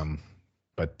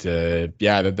 But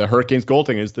the Hurricanes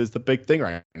goaltending is the big thing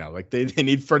right now. Like they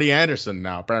need Freddie Anderson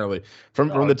now, apparently. From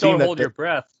the team don't hold your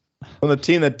breath. From the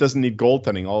team that doesn't need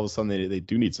goaltending, all of a sudden they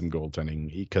do need some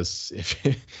goaltending, because if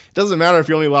it doesn't matter if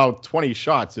you only allow 20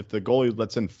 shots if the goalie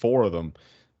lets in 4 of them.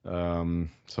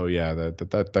 So yeah,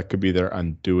 that could be their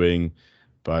undoing.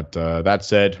 But that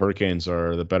said, Hurricanes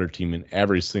are the better team in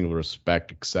every single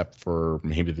respect, except for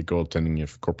maybe the goaltending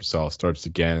if Korpisalo starts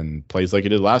again and plays like he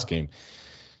did last game.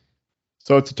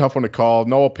 So it's a tough one to call.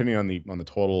 No opinion on the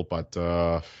total, but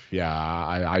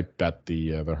I bet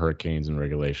the Hurricanes in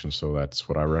regulation, so that's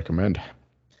what I recommend.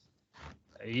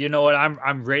 You know what?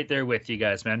 I'm right there with you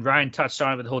guys, man. Ryan touched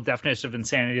on it with the whole definition of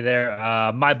insanity there.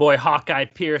 My boy Hawkeye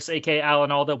Pierce, a.k.a.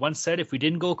 Alan Alda, once said, if we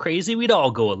didn't go crazy, we'd all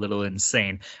go a little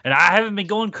insane. And I haven't been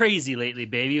going crazy lately,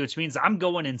 baby, which means I'm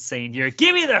going insane here.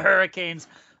 Give me the Hurricanes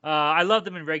I love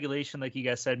them in regulation, like you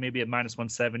guys said, maybe at minus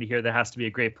 170 here. That has to be a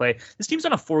great play. This team's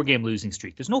on a 4-game losing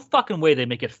streak. There's no fucking way they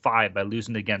make it 5 by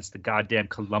losing against the goddamn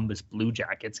Columbus Blue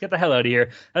Jackets. Get the hell out of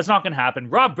here. That's not going to happen.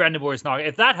 Rob Brendamore is not.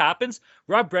 If that happens,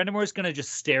 Rob Brendamore is going to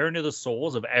just stare into the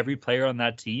souls of every player on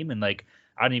that team and like,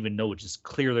 I don't even know, just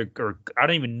clear or I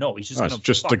don't even know. He's just going to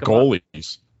just the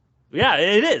goalies. Yeah,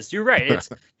 it is. You're right.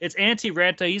 It's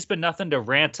anti-Ranta. He's been nothing to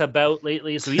rant about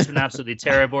lately, so he's been absolutely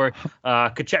terrible.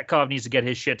 Kochetkov needs to get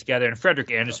his shit together, and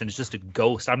Frederik Andersen is just a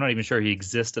ghost. I'm not even sure he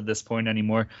exists at this point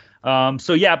anymore.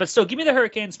 So yeah, but still, give me the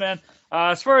Hurricanes, man.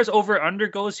 As far as over/under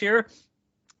goes here,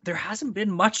 there hasn't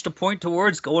been much to point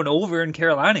towards going over in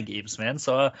Carolina games, man.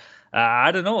 So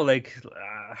I don't know, like.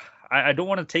 I don't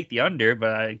want to take the under,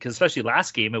 but because especially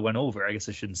last game it went over. I guess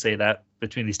I shouldn't say that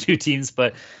between these two teams,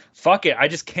 but fuck it, I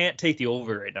just can't take the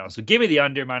over right now. So give me the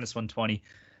under minus 120.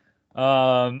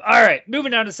 All right,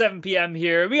 moving down to 7 p.m.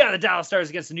 here. We got the Dallas Stars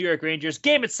against the New York Rangers.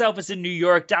 Game itself is in New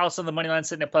York. Dallas on the money line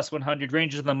sitting at plus 100.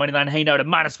 Rangers on the money line hanging out at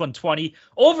minus 120.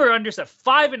 Over unders at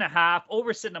 5.5.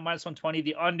 Over sitting at minus 120.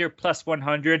 The under plus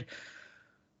 100.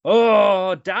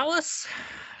 Oh, Dallas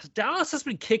has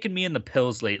been kicking me in the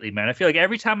pills lately, man. I feel like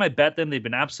every time I bet them, they've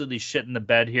been absolutely shit in the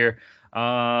bed here. They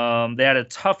had a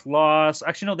tough loss.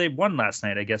 Actually, no, they won last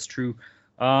night, I guess, true.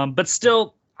 But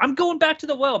still, I'm going back to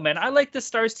the well, man. I like the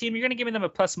Stars team. You're going to give me them a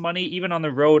plus money, even on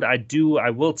the road. I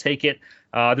will take it.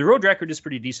 The road record is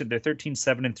pretty decent. They're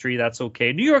 13-7-3. That's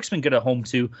okay. New York's been good at home,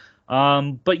 too.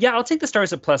 But yeah, I'll take the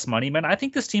Stars at plus money, man. I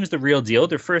think this team's the real deal.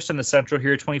 They're first in the Central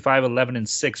here,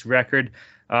 25-11-6 record.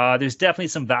 There's definitely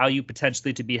some value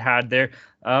potentially to be had there.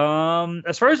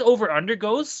 As far as over/under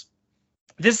goes,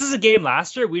 this is a game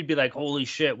last year. We'd be like, holy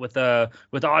shit, with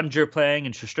Ottinger playing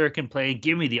and Shesterkin playing,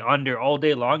 give me the under all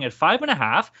day long. At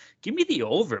 5.5, give me the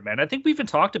over, man. I think we even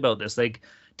talked about this. Like,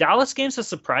 Dallas games have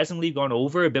surprisingly gone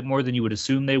over a bit more than you would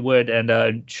assume they would. And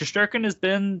Shesterkin has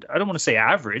been, I don't want to say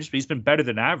average, but he's been better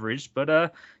than average.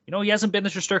 But, he hasn't been the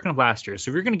Shesterkin of last year. So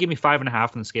if you're going to give me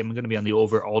 5.5 in this game, I'm going to be on the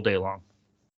over all day long.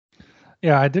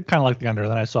 Yeah, I did kind of like the under.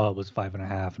 Then I saw it was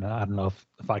 5.5, and I don't know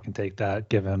if I can take that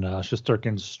given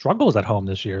Shesterkin's struggles at home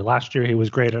this year. Last year he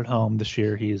was great at home. This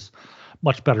year he's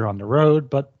much better on the road.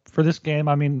 But for this game,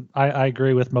 I mean, I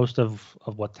agree with most of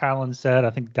what Talon said. I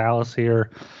think Dallas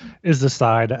here is the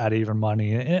side at even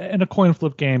money. In a coin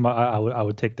flip game, I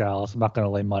would take Dallas. I'm not going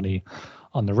to lay money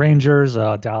on the Rangers.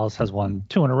 Dallas has won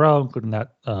 2 in a row, including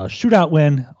that shootout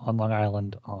win on Long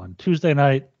Island on Tuesday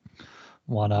night.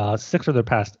 Won 6 of their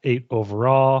past 8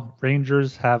 overall.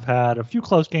 Rangers have had a few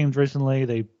close games recently.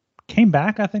 They came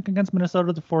back, I think, against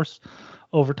Minnesota to force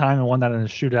overtime and won that in a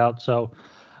shootout. So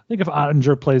I think if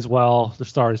Ottinger plays well, the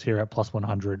Stars here at plus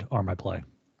 100 are my play.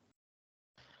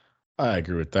 I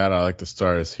agree with that. I like the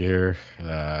Stars here.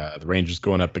 The Rangers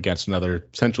going up against another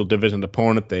Central Division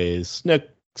opponent. They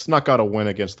snuck out a win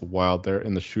against the Wild there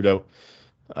in the shootout.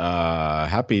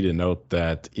 Happy to note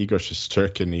that Igor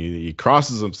Shesterkin, he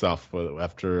crosses himself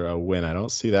after a win. I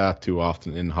don't see that too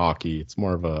often in hockey. It's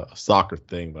more of a soccer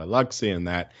thing, but I like seeing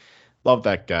that. Love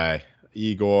that guy,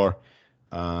 Igor.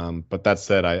 But that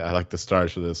said, I like the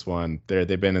Stars for this one.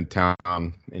 They've been in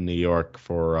town in New York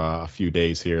for a few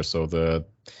days here, so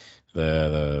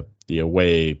the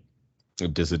away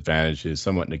disadvantage is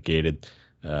somewhat negated.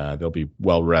 They'll be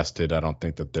well rested. I don't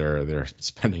think that they're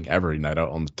spending every night out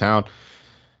on the town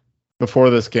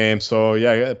before this game. So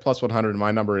yeah, plus 100.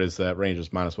 My number is that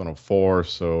Rangers minus 104.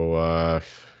 So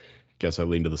guess I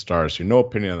lean to the Stars here. No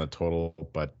opinion on the total,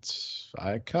 but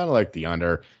I kind of like the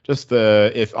under. Just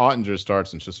if Ottinger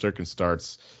starts and Shesterkin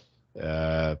starts,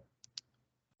 I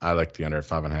like the under at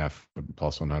 5.5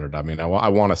 plus 100. I mean, I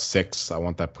want a 6. I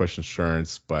want that push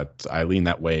insurance, but I lean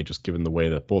that way just given the way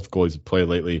that both goalies have played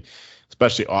lately,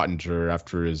 especially Ottinger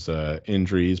after his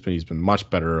injury. He's been much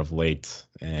better of late,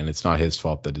 and it's not his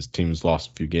fault that his team's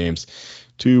lost a few games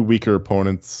to weaker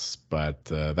opponents. But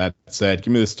that said,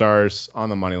 give me the Stars on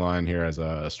the money line here as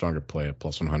a stronger play at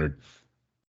plus 100.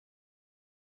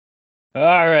 All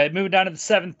right, moving down to the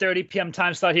 7:30 p.m.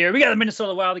 time slot here. We got the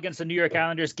Minnesota Wild against the New York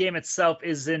Islanders. Game itself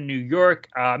is in New York.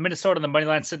 Minnesota on the money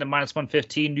line sitting at minus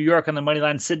 115. New York on the money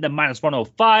line sitting at minus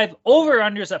 105.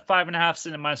 Over/unders at 5.5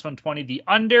 sitting at minus 120. The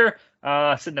under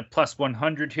sitting at plus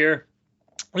 100 here.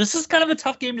 This is kind of a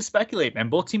tough game to speculate, man.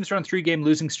 Both teams are on 3-game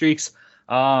losing streaks.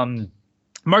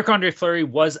 Marc-Andre Fleury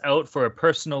was out for a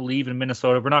personal leave in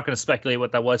Minnesota. We're not going to speculate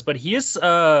what that was, but he is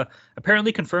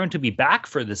apparently confirmed to be back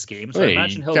for this game. So I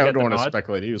imagine he'll get the nod. I don't want to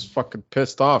speculate. He was fucking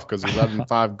pissed off because he's having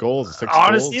 5 goals, 6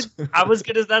 Honestly,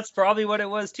 goals. That's probably what it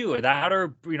was too. That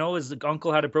or his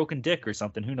uncle had a broken dick or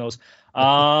something. Who knows?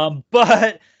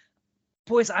 But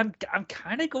boys, I'm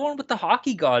kind of going with the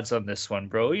hockey gods on this one,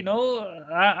 bro. You know,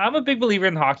 I'm a big believer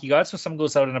in the hockey gods. So someone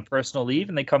goes out on a personal leave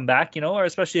and they come back, you know, or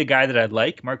especially a guy that I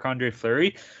like, Marc-Andre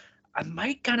Fleury. I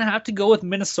might kind of have to go with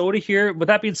Minnesota here. With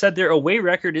that being said, their away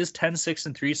record is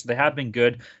 10-6-3, so they have been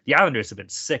good. The Islanders have been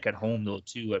sick at home, though,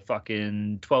 too, at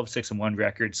fucking 12-6-1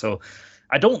 record. So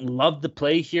I don't love the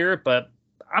play here, but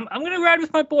I'm going to ride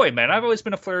with my boy, man. I've always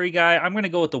been a Fleury guy. I'm going to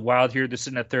go with the Wild here. They're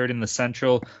sitting at third in the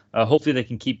Central. Hopefully they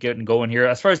can keep getting going here.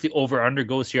 As far as the over-under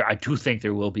goes here, I do think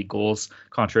there will be goals,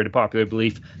 contrary to popular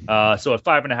belief. So at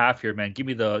 5.5 here, man, give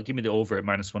me the over at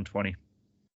 -120.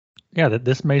 Yeah,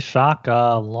 this may shock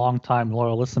long-time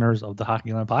loyal listeners of the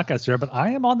Hockey Line podcast here, but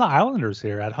I am on the Islanders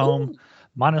here at home,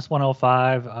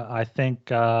 -105. I think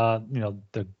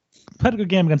they played a good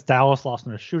game against Dallas, lost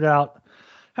in a shootout.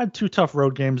 Had 2 tough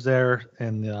road games there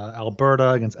in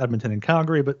Alberta against Edmonton and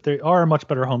Calgary, but they are a much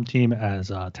better home team, as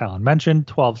Talon mentioned,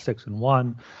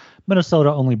 12-6-1.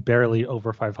 Minnesota only barely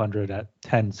over 500 at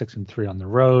 10-6-3 on the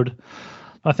road.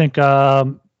 I think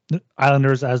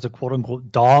Islanders as the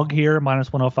quote-unquote dog here,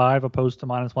 -105 opposed to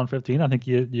 -115. I think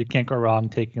you can't go wrong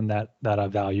taking that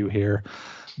value here.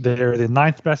 They're the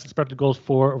 9th best expected goals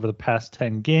for over the past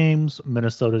 10 games.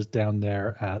 Minnesota's down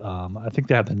there at I think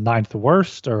they have the 9th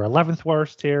worst or 11th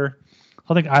worst here.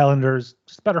 I think Islanders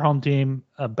just better home team,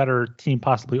 a better team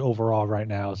possibly overall right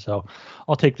now. So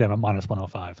I'll take them at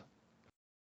 -105.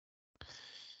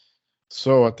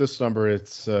 So at this number,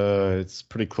 it's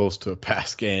pretty close to a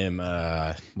pass game.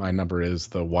 My number is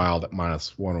the Wild at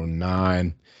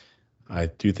 -109. I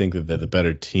do think that they're the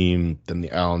better team than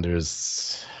the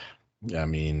Islanders. I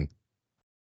mean,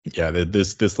 yeah,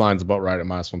 this line's about right at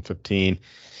 -115.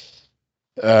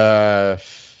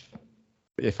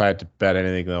 If I had to bet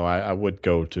anything, though, I would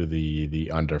go to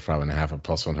the under 5.5 at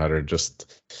 +100.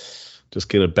 Just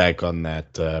get it back on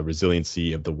that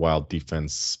resiliency of the Wild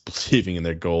defense, believing in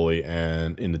their goalie,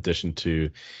 and in addition to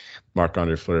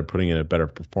Marc-Andre Fleury putting in a better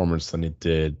performance than he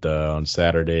did on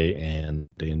Saturday and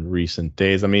in recent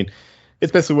days. I mean,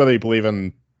 it's basically whether you believe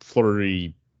in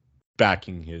Fleury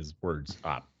backing his words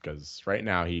up, because right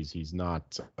now he's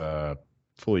not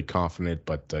fully confident,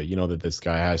 but you know that this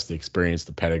guy has the experience,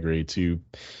 the pedigree to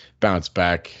bounce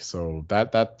back. So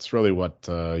that's really what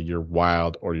your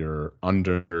Wild or your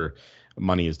under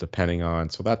money is depending on.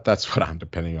 So that's what I'm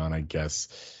depending on, I guess,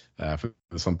 for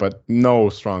this one. But no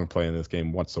strong play in this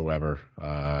game whatsoever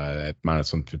at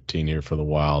 -115 here for the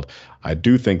Wild. I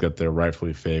do think that they're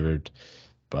rightfully favored,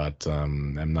 but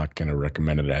I'm not going to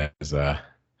recommend it as a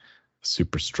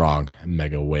super strong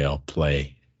mega whale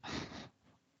play.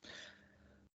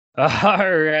 All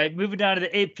right, moving down to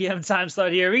the 8 p.m. time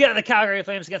slot here. We got the Calgary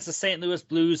Flames against the St. Louis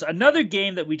Blues. Another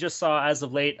game that we just saw as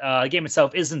of late. The game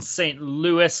itself is in St.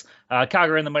 Louis.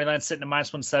 Calgary on the money line sitting at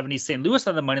 -170. St. Louis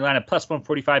on the money line at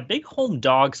 +145. Big home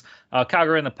dogs.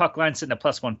 Calgary on the puck line sitting at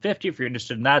 +150. If you're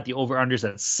interested in that, the over-under's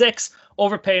at 6.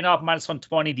 Over paying off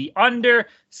 -120. The under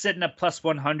sitting at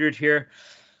 +100 here.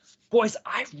 Boys,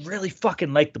 I really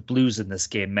fucking like the Blues in this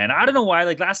game, man. I don't know why.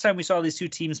 Like last time we saw these two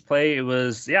teams play, it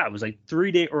was like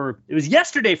it was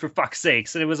yesterday for fuck's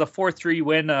sakes, and it was a 4-3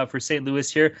 win for St.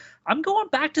 Louis here. I'm going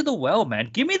back to the well, man.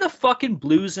 Give me the fucking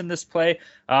Blues in this play.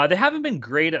 They haven't been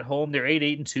great at home. They're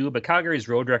 8-8-2, but Calgary's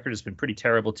road record has been pretty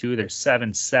terrible too. They're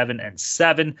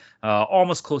 7-7-7,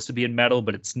 almost close to being medal,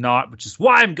 but it's not, which is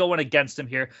why I'm going against them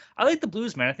here. I like the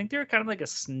Blues, man. I think they're kind of like a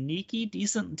sneaky,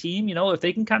 decent team. You know, if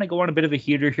they can kind of go on a bit of a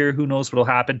heater here, who knows what'll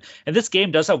happen. And this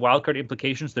game does have wildcard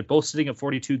implications. They're both sitting at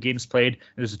 42 games played.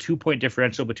 There's a 2-point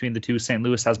differential between the two. St.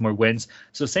 Louis has more wins.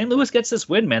 So St. Louis gets this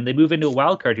win, man. They move into a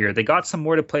wildcard here. They got some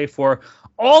more to play for.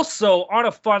 Also, on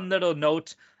a fun little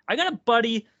note, I got a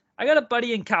buddy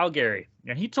in Calgary,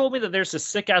 and he told me that there's a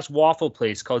sick-ass waffle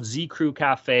place called Z Crew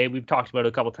Cafe. We've talked about it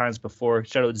a couple times before.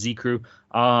 Shout out Z Crew.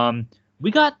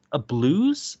 We got a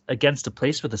Blues against a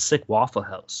place with a sick waffle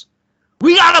house.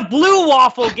 We got a blue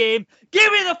waffle game.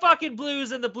 Give me the fucking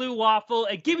Blues and the blue waffle,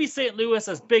 and give me St. Louis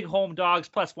as big home dogs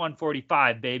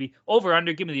 +145, baby. Over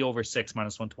under, give me the over 6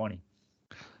 -120.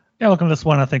 Yeah, looking at this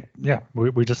one, I think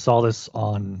we just saw this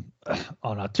on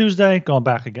a Tuesday, going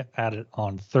back again at it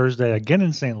on Thursday again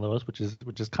in St. Louis, which is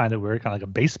kind of weird, kind of like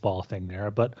a baseball thing there.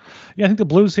 But yeah, I think the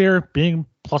Blues here being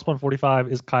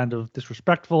 +145 is kind of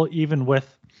disrespectful, even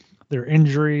with their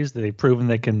injuries. They've proven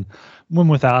they can win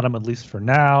without them, at least for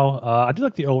now. I do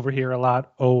like the over here a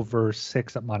lot, over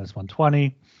 6 at -120.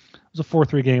 It was a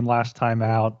 4-3 game last time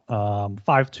out,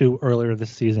 5-2 earlier this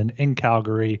season in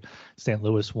Calgary. St.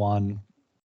 Louis won.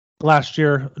 Last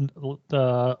year,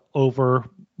 the over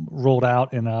rolled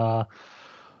out in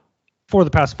 4 of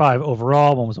the past 5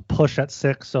 overall. One was a push at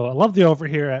 6. So I love the over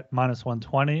here at minus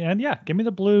 120. And yeah, give me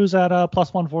the Blues at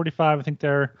plus 145. I think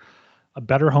they're a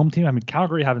better home team. I mean,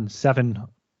 Calgary having seven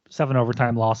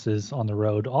overtime losses on the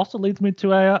road also leads me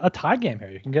to a tie game here.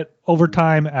 You can get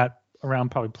overtime at around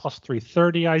probably plus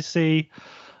 330, I see.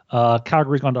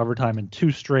 Calgary's gone to overtime in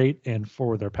 2 straight in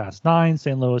 4 of their past 9.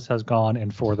 St. Louis has gone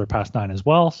in 4 of their past 9 as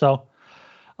well. So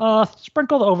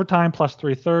sprinkle the overtime plus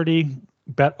 330,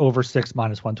 bet over 6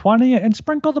 minus 120, and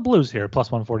sprinkle the Blues here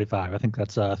plus 145. I think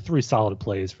that's 3 solid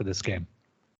plays for this game.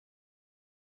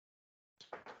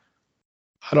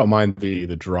 I don't mind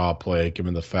the draw play,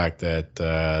 given the fact that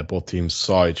both teams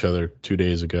saw each other 2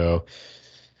 days ago.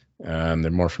 They're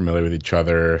more familiar with each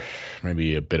other,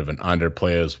 maybe a bit of an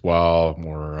underplay as well,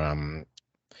 more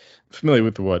familiar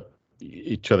with what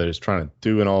each other is trying to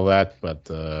do and all that. But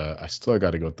I still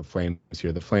got to go with the Flames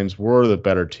here. The Flames were the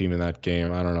better team in that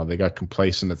game. I don't know. They got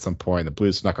complacent at some point. The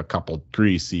Blues snuck a couple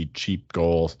greasy, cheap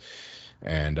goals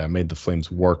and made the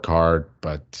Flames work hard.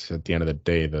 But at the end of the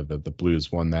day, the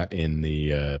Blues won that in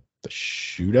the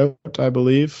shootout, I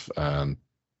believe.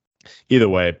 Either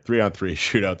way, 3-on-3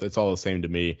 shootout, it's all the same to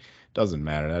me. Doesn't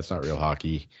matter. That's not real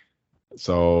hockey.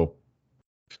 So,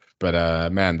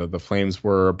 but man, the Flames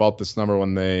were about this number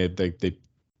when they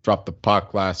dropped the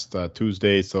puck last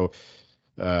Tuesday. So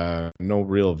no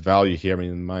real value here. I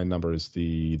mean, my number is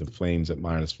the Flames at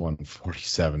minus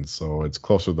 147. So it's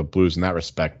closer to the Blues in that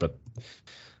respect. But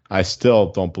I still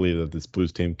don't believe that this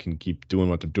Blues team can keep doing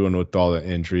what they're doing with all the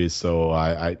injuries. So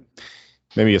I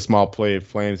maybe a small play of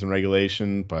Flames in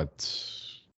regulation, but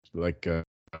like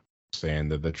saying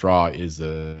that the draw is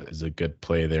a good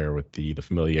play there with the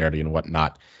familiarity and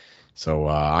whatnot. So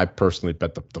I personally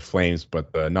bet the Flames,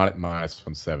 but not at minus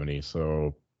 170.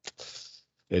 So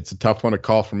it's a tough one to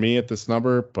call for me at this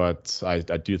number, but I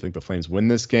do think the Flames win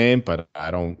this game. But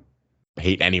I don't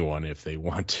hate anyone if they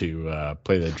want to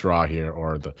play the draw here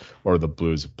or the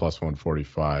Blues at plus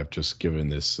 145, just given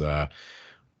this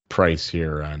price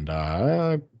here, and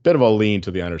a bit of a lean to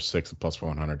the under 6 at plus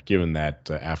 100, given that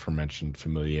aforementioned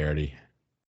familiarity.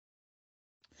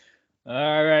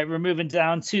 All right, we're moving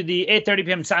down to the 8:30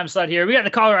 p.m. time slot here. We got the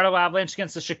Colorado Avalanche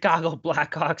against the Chicago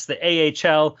Blackhawks, the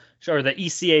AHL, or the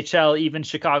ECHL, even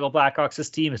Chicago Blackhawks. This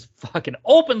team is fucking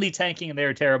openly tanking, and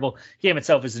they're terrible. Game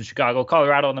itself is in Chicago.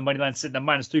 Colorado on the money line sitting at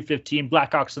minus 315.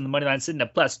 Blackhawks on the money line sitting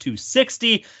at plus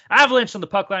 260. Avalanche on the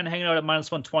puck line hanging out at minus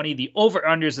 120. The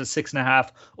over-under is at 6.5.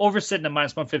 Over sitting at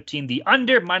minus 115. The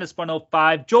under minus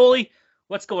 105. Jolie,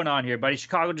 what's going on here, buddy?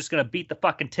 Chicago just going to beat the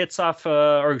fucking tits off,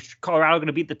 or Colorado going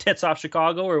to beat the tits off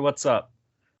Chicago, or what's up?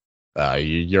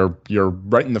 You're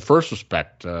right in the first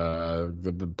respect. The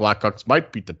Blackhawks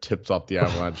might beat the tits off the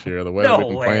Avalanche here. The way they've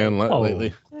been playing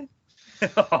lately,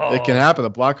 it can happen.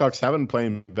 The Blackhawks haven't been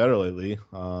playing better lately.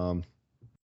 But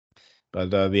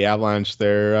the Avalanche,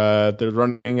 they're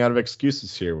running out of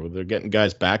excuses here. They're getting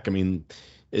guys back. I mean,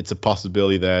 it's a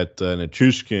possibility that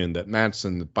Nichushkin, that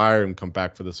Manson, that Byram come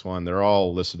back for this one. They're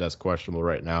all listed as questionable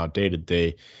right now, day to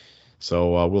day.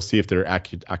 So we'll see if they're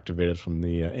activated from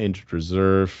the injured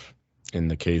reserve in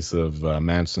the case of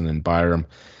Manson and Byram.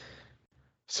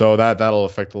 So that'll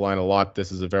affect the line a lot.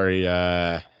 This is a very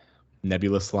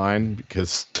nebulous line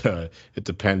because it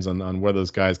depends on where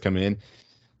those guys come in.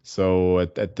 So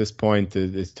at this point,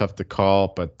 it's tough to call,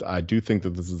 but I do think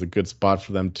that this is a good spot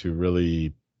for them to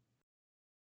really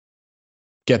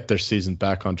get their season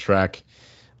back on track.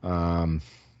 I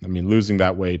mean, losing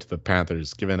that way to the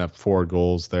Panthers, giving up 4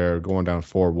 goals there, going down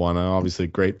 4-1. Obviously,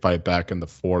 great fight back in the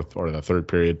fourth or the third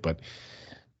period, but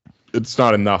it's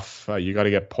not enough. You got to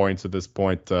get points at this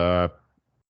point. Yeah,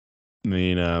 I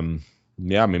mean,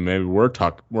 maybe we're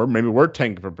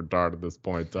tanking for Bedard at this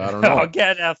point. I don't know. Oh,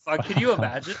 get F. Can you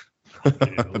imagine?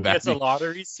 It's a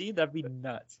lottery seed. That'd be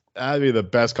nuts. That'd be the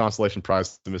best consolation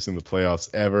prize to missing the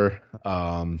playoffs ever.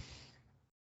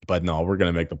 But no, we're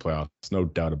going to make the playoffs, no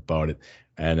doubt about it.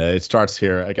 And it starts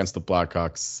here against the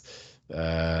Blackhawks.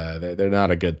 They're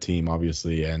not a good team,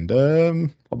 obviously. And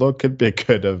although it could be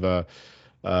good of a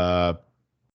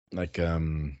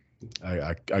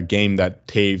game that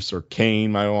Taves or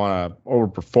Kane might want to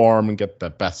overperform and get the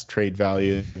best trade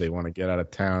value. They want to get out of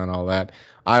town and all that.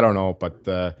 I don't know, but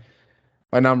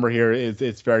my number here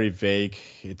it's very vague.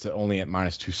 It's only at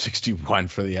minus 261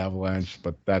 for the Avalanche,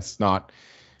 but that's not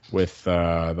with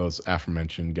those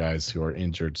aforementioned guys who are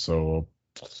injured. So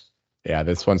yeah,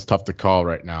 this one's tough to call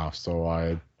right now. So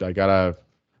I gotta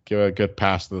give a good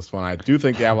pass to this one. I do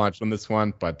think the Avalanche win this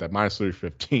one, but at minus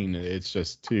 315, it's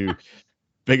just too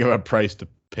big of a price to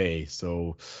pay.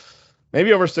 So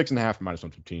maybe over 6.5 minus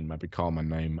 115 might be calling my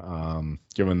name.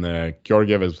 Given the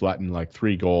Georgiev is letting like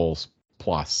 3 goals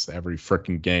plus every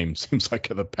freaking game. Seems like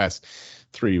in the past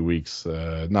 3 weeks.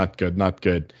 Not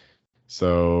good.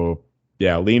 So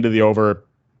yeah, lean to the over.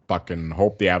 Fucking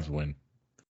hope the Avs win.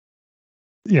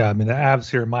 Yeah, I mean the Avs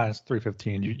here minus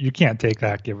 315. You can't take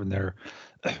that given their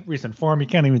recent form. You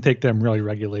can't even take them really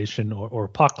regulation or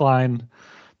puck line.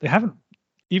 They haven't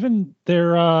even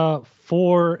their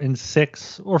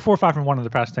 4-6 or 4-5-1 in the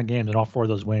past 10 games, and all 4 of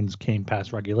those wins came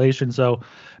past regulation. So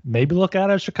maybe look at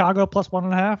it as Chicago plus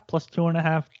 1.5, plus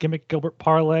 2.5 gimmick Gilbert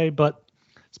parlay. But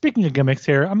speaking of gimmicks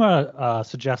here, I'm gonna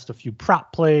suggest a few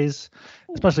prop plays,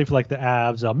 especially for like the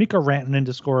Avs. Mikko Rantanen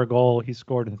to score a goal. He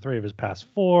scored in 3 of his past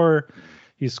 4.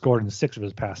 He's scored in 6 of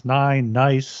his past 9.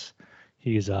 Nice.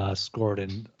 He's scored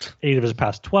in 8 of his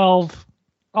past 12.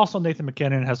 Also, Nathan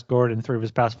McKinnon has scored in 3 of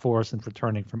his past 4 since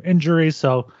returning from injury.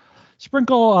 So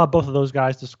sprinkle both of those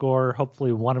guys to score.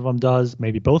 Hopefully one of them does.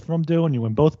 Maybe both of them do, and you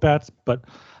win both bets. But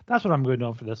that's what I'm going to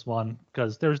do for this one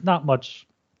because there's not much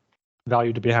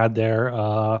value to be had there.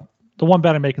 The one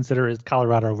bet I may consider is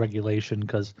Colorado regulation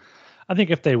because I think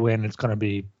if they win, it's going to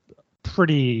be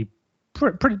pretty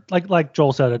like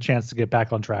Joel said, a chance to get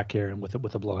back on track here and with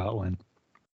a blowout win.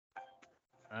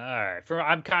 All right,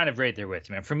 I'm kind of right there with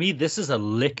you, man. For me, this is a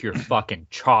lick your fucking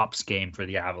chops game for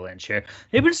the Avalanche here.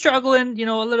 They've been struggling,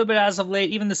 a little bit as of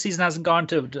late. Even the season hasn't gone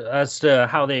as to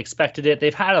how they expected it.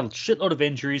 They've had a shitload of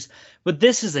injuries, but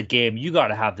this is a game you got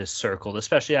to have this circled,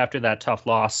 especially after that tough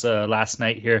loss last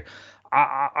night here.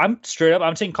 I'm straight up.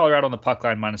 I'm taking Colorado on the puck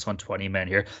line minus 120, man.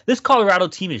 Here, this Colorado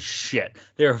team is shit.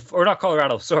 Or not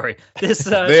Colorado. Sorry, this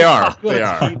they are. We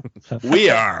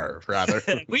are rather.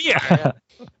 We are. Yeah.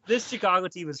 This Chicago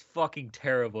team is fucking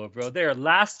terrible, bro. They are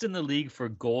last in the league for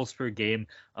goals per game.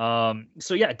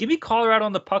 So yeah, give me Colorado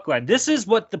on the puck line. This is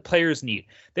what the players need.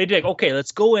 They did okay,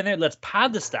 let's go in there, let's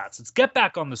pad the stats, let's get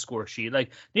back on the score sheet.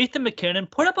 Like Nathan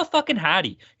McKinnon, put up a fucking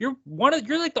hattie. You're like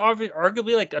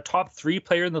arguably like a top 3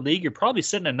 player in the league. You're probably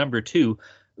sitting at number 2.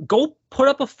 Go put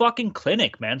up a fucking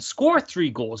clinic, man. Score 3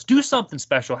 goals. Do something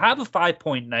special. Have a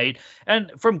 5-point night.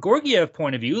 And from Georgiev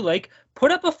point of view, like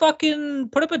put up a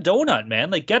donut, man.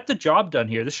 Like get the job done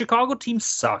here. The Chicago team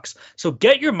sucks. So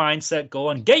get your mindset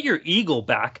going. Get your ego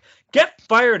back. Get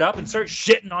fired up and start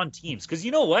shitting on teams. Because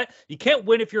you know what? You can't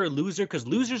win if you're a loser because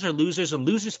losers are losers and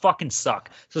losers fucking suck.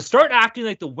 So start acting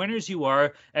like the winners you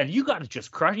are and you got to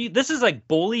just crush you. This is like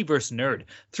bully versus nerd.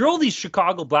 Throw these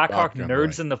Chicago Blackhawk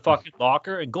nerds in the fucking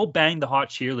locker and go bang the hot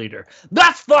cheerleader.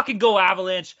 Let's fucking go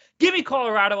Avalanche. Give me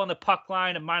Colorado on the puck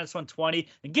line at minus 120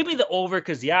 and give me the over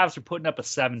because the Avs are putting up a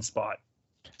 7 spot.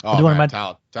 Oh, man,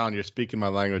 Talon, you're speaking my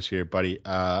language here, buddy.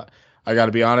 I got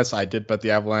to be honest, I did bet the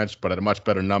Avalanche, but at a much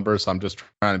better number, so I'm just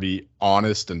trying to be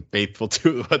honest and faithful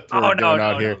to what we're doing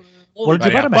out here. What did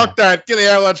you bet him fuck that. Get the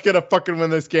Avalanche going to fucking win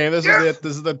this game. This is it.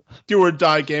 This is the do or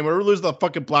die game. We're losing the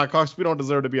fucking Blackhawks. We don't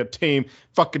deserve to be a team.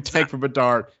 Fucking tank for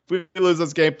Bedard. If we lose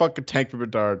this game, fucking tank for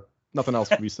Bedard. Nothing else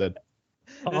to be said.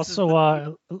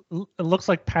 Also, it looks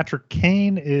like Patrick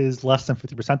Kane is less than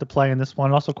 50% to play in this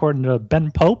one. Also, according to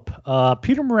Ben Pope,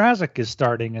 Peter Mrazek is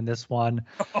starting in this one.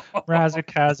 Mrazek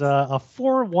has a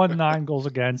 4.19 goals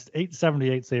against,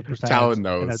 8.78 save percentage, Talon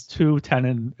knows. and a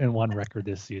 2.10-1 record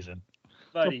this season.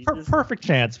 Buddy, so perfect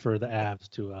chance for the Avs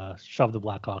to shove the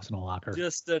Blackhawks in a locker.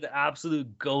 Just an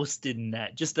absolute ghosted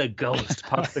net. Just a ghost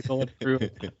puck going through.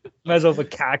 Might as well have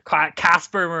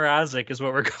Casper Mrazek is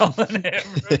what we're calling him.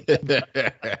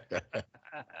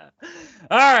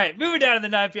 All right, moving down to the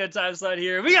 9 p.m. time slot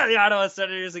here. We got the Ottawa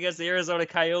Senators against the Arizona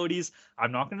Coyotes.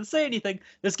 I'm not going to say anything.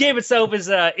 This game itself is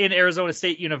in Arizona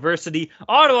State University.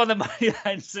 Ottawa on the money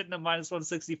line sitting at minus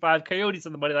 165. Coyotes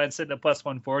on the money line sitting at plus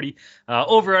 140.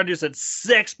 Over-unders at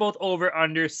 6. Both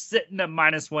over-under sitting at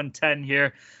minus 110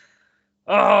 here.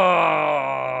 Oh,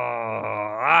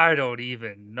 I don't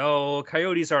even know.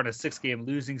 Coyotes are on a 6-game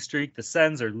losing streak. The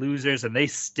Sens are losers, and they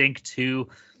stink too.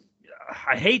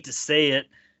 I hate to say it.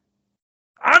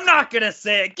 I'm not going to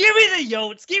say it. Give me the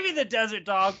Yotes. Give me the Desert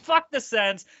Dog. Fuck the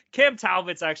Sens. Cam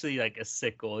Talbot's actually like a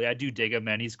sick goalie. I do dig him,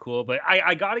 man. He's cool. But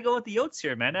I got to go with the Yotes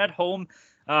here, man. At home,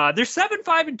 they're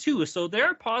 7-5-2, so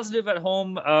they're positive at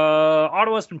home.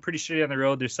 Ottawa's been pretty shitty on the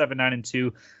road. They're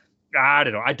 7-9-2. I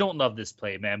don't know. I don't love this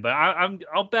play, man. But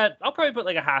I'll probably put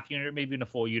like a half unit, maybe in a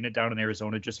full unit down in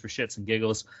Arizona just for shits and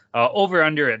giggles. Over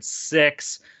under at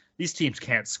 6. These teams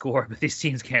can't score, but these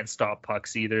teams can't stop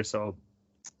pucks either. So,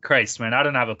 Christ, man, I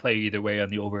don't have a play either way on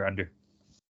the over/under.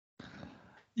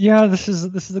 Yeah, this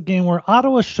is a game where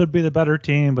Ottawa should be the better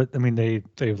team, but I mean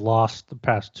they've lost the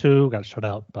past 2, got shut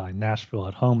out by Nashville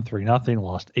at home 3-0,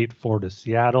 lost 8-4 to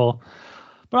Seattle.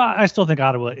 But I still think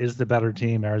Ottawa is the better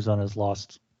team. Arizona's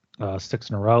lost 6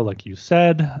 in a row, like you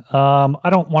said. I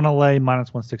don't want to lay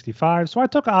minus 165, so I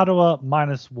took Ottawa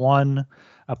 -1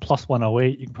 at plus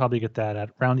 108. You can probably get that at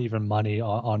round even money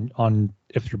on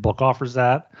if your book offers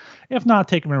that. If not,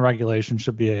 take them in regulation.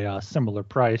 Should be a similar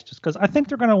price, just because I think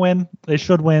they're going to win. They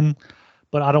should win,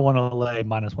 but I don't want to lay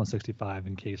minus 165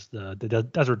 in case the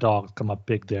Desert Dogs come up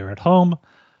big there at home.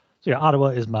 So yeah, Ottawa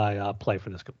is my play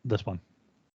for this one.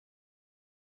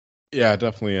 Yeah,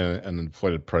 definitely an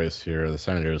inflated price here. The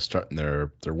Senators starting their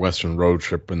Western road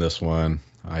trip in this one.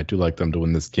 I do like them to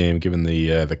win this game, given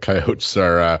the Coyotes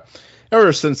are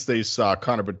ever since they saw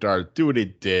Connor Bedard do what he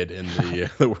did in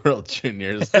the World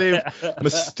Juniors, they've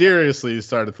mysteriously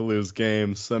started to lose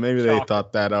games. So maybe they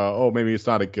thought that maybe it's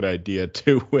not a good idea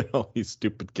to win all these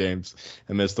stupid games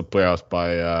and miss the playoffs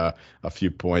by a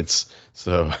few points.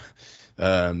 So.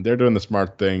 They're doing the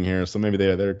smart thing here, so maybe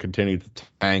they're continuing to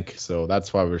tank. So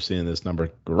that's why we're seeing this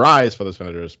number rise for the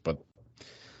Senators. But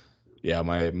yeah,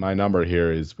 my number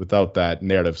here is without that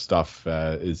narrative stuff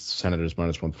is Senators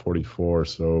 -144.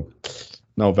 So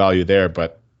no value there,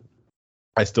 but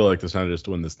I still like the Senators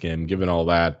to win this game, given all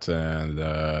that and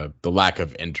the lack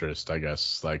of interest, I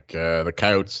guess. Like the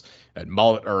Coyotes at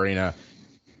Mullet Arena.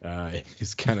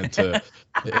 It's kind of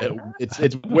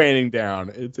it's waning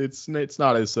down. It's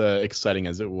not as exciting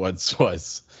as it once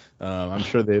was. I'm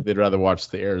sure they'd rather watch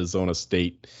the Arizona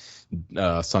State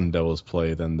Sun Devils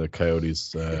play than the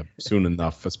Coyotes soon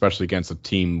enough, especially against a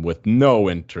team with no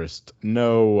interest,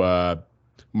 no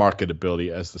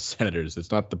marketability as the Senators. It's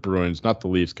not the Bruins, not the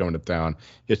Leafs coming to town.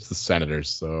 It's the Senators.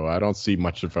 So I don't see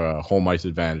much of a home ice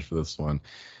advantage for this one.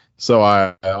 So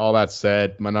all that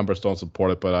said, my numbers don't support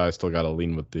it, but I still got to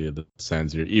lean with the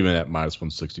Sens here, even at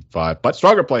 -165. But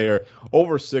stronger player,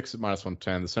 over 6 at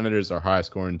 -110. The Senators are high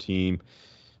scoring team.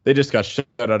 They just got shut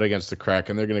out against the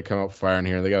Kraken. They're going to come out firing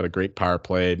here. They got a great power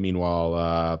play.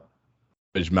 Meanwhile,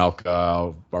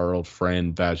 Vejmelka, our old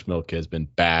friend Vejmelka, has been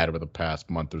bad over the past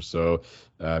month or so.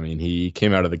 I mean, he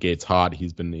came out of the gates hot.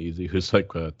 He was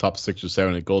like top 6 or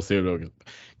 7 at goal save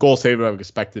I've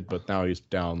expected, but now he's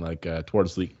down like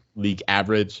towards league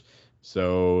average.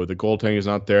 So the goaltending is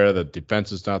not there. The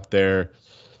defense is not there.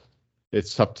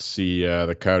 It's tough to see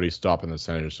the Coyotes stopping the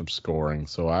Senators from scoring.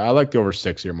 So I like the over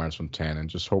 6 here, -110, and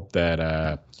just hope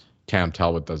that Cam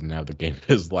Talbot doesn't have the game of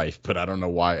his life. But I don't know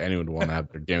why anyone would want to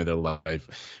have the game of their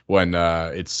life when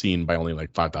it's seen by only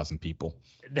like 5,000 people.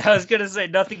 I was going to say,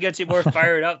 nothing gets you more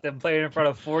fired up than playing in front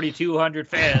of 4,200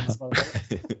 fans.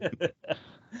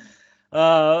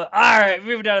 All right,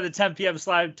 moving down to the 10 p.m.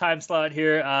 time slot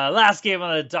here. Last game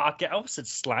on the docket. I almost said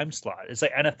slime slot. It's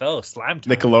like NFL slime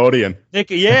time. Nickelodeon.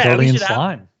 Nickelodeon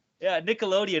slime.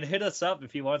 Nickelodeon. Hit us up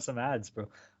if you want some ads, bro.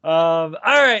 All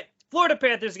right. Florida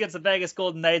Panthers against the Vegas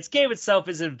Golden Knights. Game itself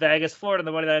is in Vegas. Florida on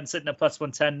the money line sitting at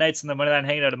 +110. Knights on the money line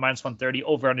hanging out at -130.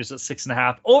 Over-unders at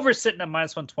 6.5. Over sitting at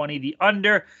 -120. The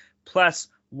under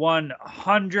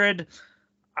 +100.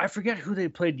 I forget who they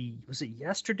played. Was it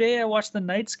yesterday I watched the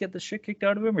Knights get the shit kicked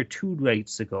out of him, or 2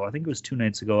 nights ago? I think it was 2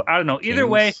 nights ago. I don't know. Either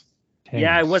way,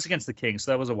 yeah, it was against the Kings,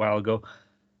 so that was a while ago.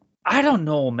 I don't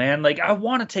know, man. Like, I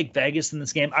want to take Vegas in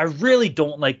this game. I really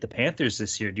don't like the Panthers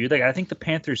this year, dude. Like, I think the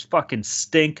Panthers fucking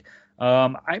stink.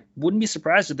 I wouldn't be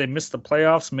surprised if they missed the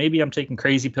playoffs. Maybe I'm taking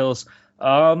crazy pills.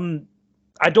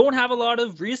 I don't have a lot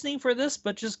of reasoning for this,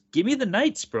 but just give me the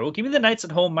Knights, bro. Give me the Knights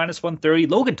at home, -130.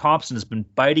 Logan Thompson has been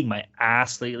biting my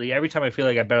ass lately. Every time I feel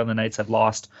like I bet on the Knights, I've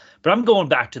lost. But I'm going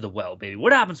back to the well, baby.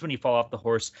 What happens when you fall off the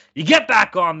horse? You get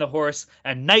back on the horse,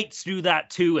 and Knights do that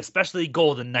too, especially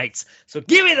Golden Knights. So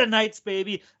give me the Knights,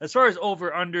 baby. As far as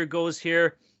over-under goes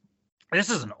here, this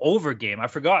is an over game. I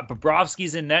forgot.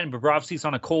 Bobrovsky's in net, and Bobrovsky's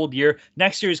on a cold year.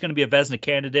 Next year, he's going to be a Vezina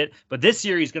candidate, but this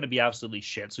year, he's going to be absolutely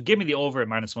shit. So give me the over at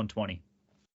 -120.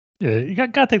 Yeah, you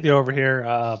got to take the over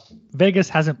here. Vegas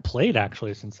hasn't played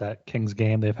actually since that Kings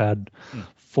game. They've had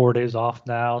 4 days off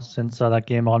now since that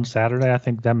game on Saturday. I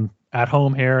think them at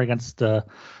home here against the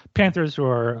Panthers, who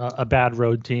are a bad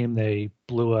road team. They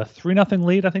blew a 3-0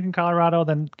 lead, I think, in Colorado,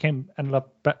 then ended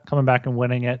up coming back and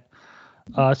winning it.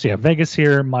 So yeah, Vegas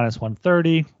here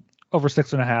 -130, over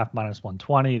 6.5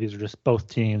 -120. These are just both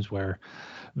teams where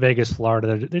Vegas,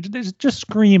 Florida, they just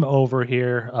scream over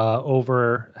here.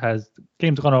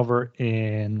 Games gone over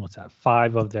in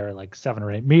 5 of their 7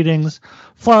 or 8 meetings.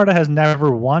 Florida has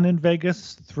never won in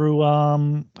Vegas through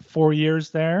 4 years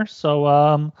there.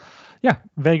 So yeah,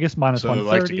 Vegas -130. So they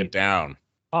like to get down.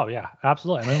 Oh yeah,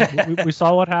 absolutely. I mean, we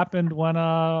saw what happened when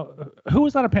who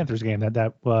was that a Panthers game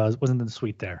that wasn't in the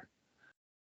suite there?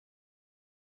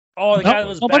 Oh, the guy that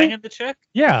was banging the chick?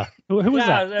 Yeah. Who was that?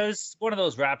 Yeah, that was one of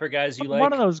those rapper guys you like.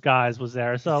 One of those guys was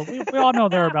there. So we all know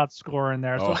they're about scoring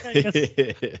there. So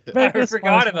Vegas I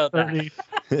forgot about that.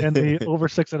 And the over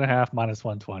 6.5 minus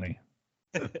 120.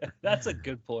 That's a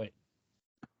good point.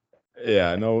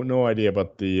 Yeah, no idea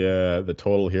about the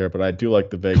total here, but I do like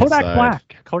the Vegas side.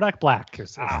 Kodak Black.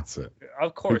 That's it.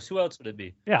 Of course. Who else would it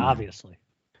be? Yeah, obviously.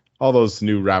 All those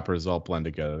new rappers all blend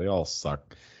together. They all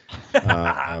suck.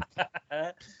 But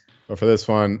for this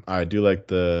one, I do like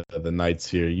the Knights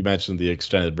here. You mentioned the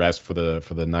extended rest for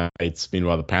the Knights.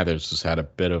 Meanwhile, the Panthers just had a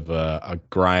bit of a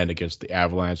grind against the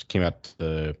Avalanche. Came out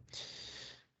to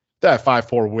that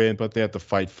 5-4 win, but they had to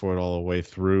fight for it all the way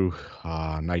through.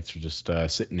 Knights are just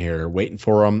sitting here waiting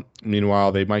for them.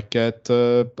 Meanwhile, they might get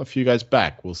a few guys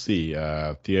back. We'll see.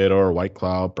 Theodore,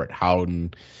 Whitecloud, Brett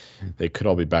Howden, they could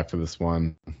all be back for this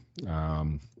one.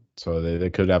 So they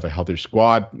could have a healthier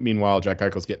squad. Meanwhile, Jack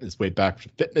Eichel's getting his way back to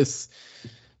fitness.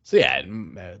 So yeah,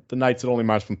 the Knights at only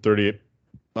minus 130.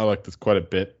 I like this quite a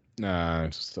bit. I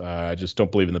just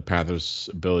don't believe in the Panthers'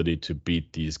 ability to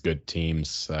beat these good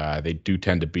teams. They do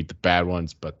tend to beat the bad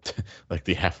ones, but like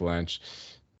the Avalanche,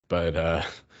 but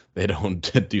they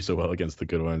don't do so well against the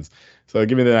good ones. So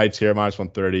give me the Knights here, minus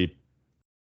 130.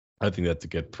 I think that's a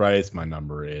good price. My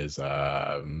number is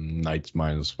Knights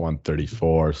minus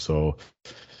 134. So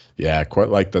yeah, quite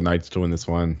like the Knights to win this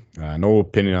one. No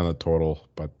opinion on the total,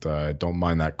 but I don't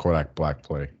mind that Kodak Black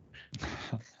play.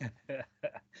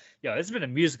 Yeah, this has been a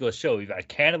musical show. We've got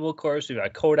Cannibal Corpse, we've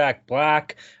got Kodak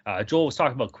Black. Joel was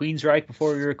talking about Queensryche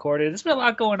before we recorded. There's been a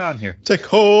lot going on here. Take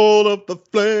hold of the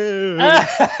flame.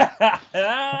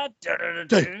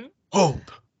 Take hold.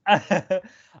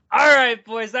 All right,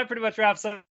 boys, that pretty much wraps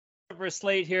up our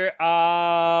slate here.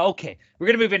 Okay, we're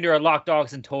gonna move into our lock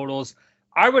dogs and totals.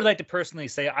 I would like to personally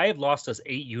say I have lost us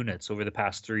 8 units over the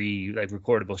past 3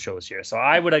 recordable shows here. So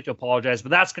I would like to apologize,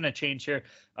 but that's going to change here.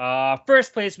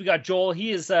 First place, we got Joel.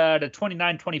 He is at a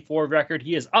 29-24 record.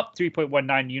 He is up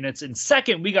 3.19 units. In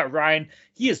second, we got Ryan.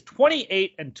 He is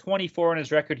 28-24 on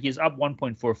his record. He is up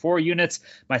 1.44 units.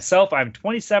 Myself, I'm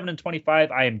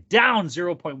 27-25. I am down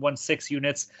 0.16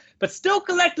 units. But still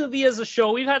collectively as a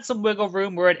show, we've had some wiggle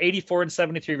room. We're at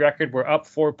 84-73 record. We're up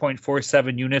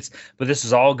 4.47 units. But this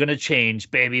is all going to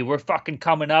change, baby. We're fucking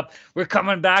coming up. We're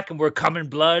coming back and we're coming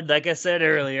blood, like I said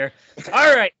earlier.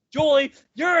 All right, Jolie,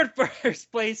 you're in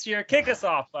first place here. Kick us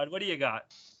off, bud. What do you got?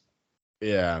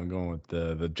 Yeah, I'm going with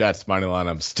the Jets money line.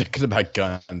 I'm sticking to my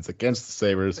guns against the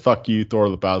Sabres. Fuck you, Thor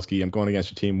Lebowski. I'm going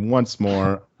against your team once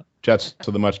more. Jets to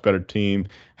the much better team,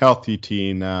 healthy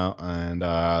team now, and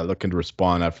looking to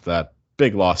respond after that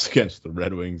big loss against the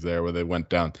Red Wings there, where they went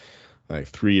down like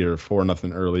 3 or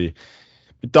 4-0 early.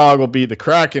 The dog will beat the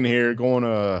Kraken here, going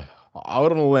out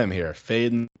on a limb here,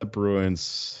 fading the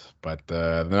Bruins, but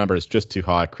the number is just too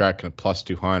high. Kraken at plus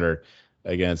 200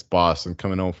 against Boston,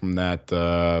 coming home from that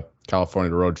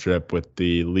California road trip with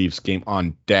the Leafs game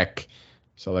on deck.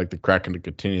 So I like the Kraken to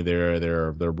continue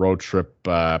their road trip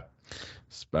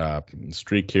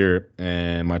streak here.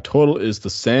 And my total is the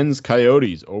Sens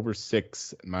Coyotes over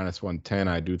 6 minus 110.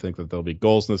 I do think that there'll be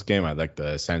goals in this game. I'd like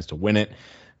the Sens to win it,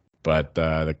 but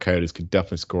the Coyotes could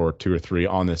definitely score 2 or 3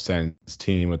 on the Sens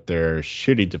team with their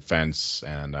shitty defense.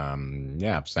 And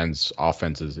Sens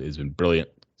offense has been brilliant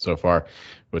so far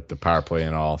with the power play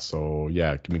and all. So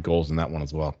yeah, give me goals in that one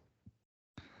as well.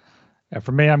 Yeah,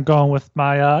 for me, I'm going with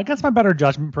my against my better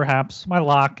judgment, perhaps. My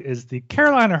lock is the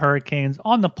Carolina Hurricanes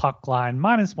on the puck line,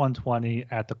 minus 120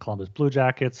 at the Columbus Blue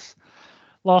Jackets.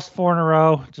 Lost 4 in a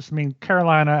row.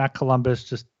 Carolina at Columbus,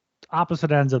 just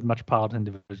opposite ends of the Metropolitan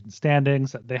Division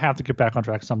standings. They have to get back on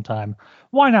track sometime.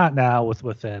 Why not now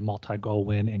with a multi-goal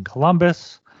win in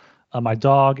Columbus? My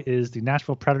dog is the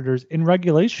Nashville Predators in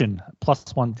regulation, plus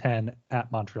 110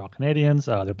 at Montreal Canadiens.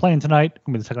 They're playing tonight.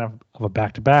 Going to be the second half of a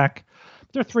back-to-back.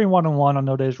 They're 3-1-1 on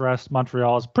no days rest.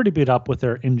 Montreal is pretty beat up with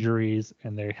their injuries,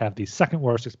 and they have the second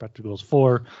worst expected goals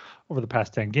for over the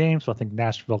past 10 games. So I think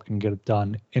Nashville can get it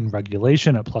done in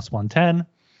regulation at plus 110.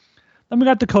 Then we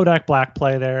got the Kodak Black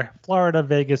play there. Florida,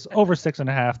 Vegas, over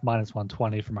 6.5, minus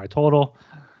 120 for my total.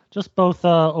 Just both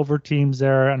over teams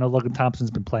there. I know Logan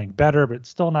Thompson's been playing better, but it's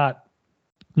still not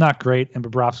great. And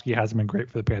Bobrovsky hasn't been great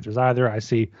for the Panthers either. I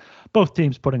see both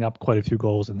teams putting up quite a few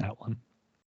goals in that one.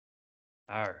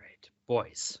 All right.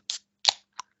 Boys,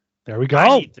 there we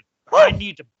go. I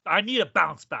need a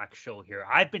bounce back show here.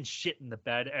 I've been shitting the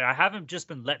bed, and I haven't just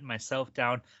been letting myself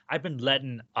down. I've been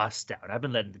letting us down. I've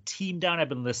been letting the team down. I've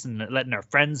been letting our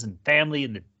friends and family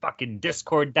and the fucking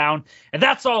Discord down, and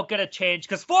that's all gonna change.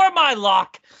 Because for my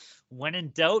lock, when in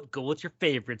doubt, go with your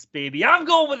favorites, baby. I'm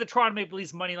going with the Toronto Maple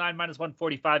Leafs money line minus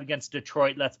 145 against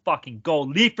Detroit. Let's fucking go,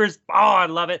 Leafers. Oh, I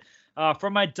love it. For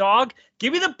my dog,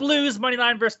 give me the Blues money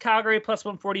line versus Calgary plus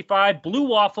 145. Blue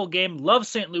waffle game. Love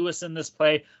St. Louis in this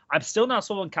play. I'm still not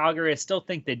sold on Calgary. I still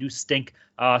think they do stink.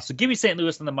 So give me St.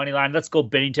 Louis on the money line. Let's go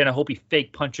Binnington. I hope he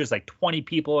fake punches like 20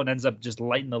 people and ends up just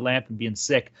lighting the lamp and being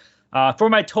sick. For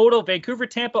my total, Vancouver,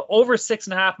 Tampa over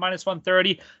 6.5 minus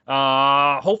 130.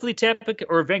 Hopefully Tampa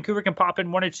or Vancouver can pop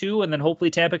in 1 or 2, and then hopefully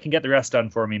Tampa can get the rest done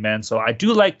for me, man. So I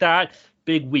do like that.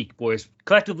 Big week, boys.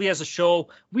 Collectively as a show,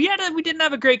 we didn't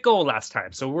have a great goal last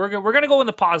time, so we're gonna go in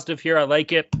the positive here. I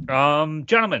like it.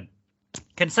 Gentlemen,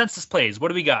 consensus plays. What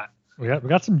do we got? We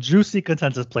got some juicy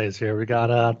consensus plays here. We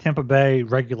got Tampa Bay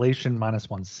regulation minus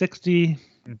 160,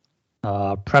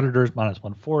 Predators minus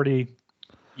 140.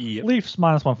 Yep. Leafs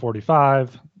minus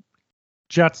 145,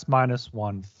 Jets minus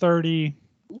 130.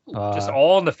 Just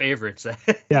all in the favorites.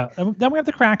 Yeah, and then we have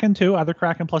the Kraken too, either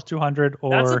Kraken plus 200 or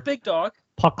That's a big dog.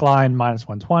 puck line minus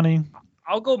 120.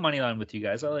 I'll go money line with you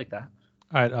guys. I like that.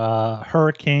 All right,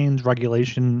 Hurricanes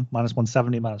regulation minus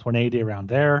 170, minus 180 around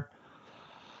there.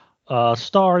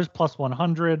 Stars plus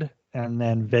 100, and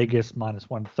then Vegas minus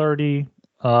 130.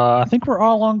 I think we're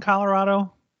all on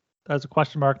Colorado. There's a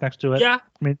question mark next to it. Yeah.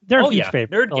 I mean, they're a huge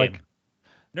favorite. Nerd game.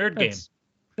 Nerd game.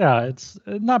 Yeah, it's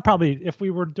not probably, if we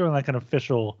were doing like an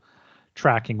official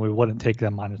tracking, we wouldn't take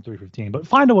them minus 315. But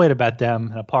find a way to bet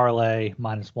them in a parlay,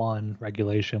 minus 1,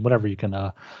 regulation, whatever you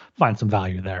can find some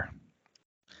value there.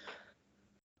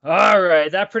 All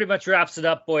right, that pretty much wraps it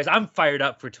up, boys. I'm fired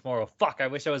up for tomorrow. Fuck, I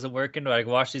wish I wasn't working so I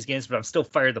could watch these games, but I'm still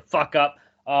fired the fuck up.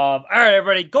 All right,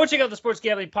 everybody, go check out the Sports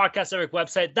Gambling Podcast Network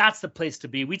website. That's the place to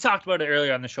be. We talked about it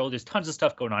earlier on the show. There's tons of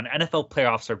stuff going on. NFL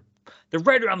playoffs they're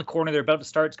right around the corner. They're about to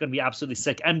start. It's going to be absolutely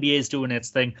sick. NBA is doing its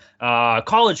thing.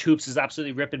 College hoops is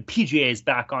absolutely ripping. PGA is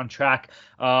back on track.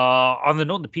 On the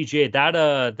note of the PGA,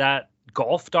 that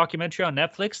golf documentary on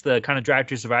Netflix, the kind of Drive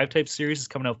to Survive type series, is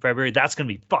coming out February. That's going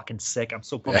to be fucking sick. I'm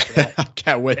so pumped for that. I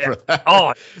can't wait for that.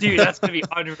 Oh, dude, that's going to be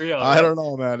unreal. I don't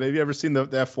know, man. Have you ever seen the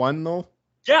F1 though?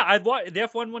 Yeah, I'd watch. The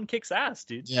F1 one kicks ass,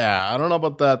 dude. Yeah, I don't know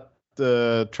about that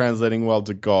translating well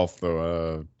to golf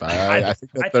though. I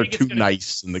think that they're too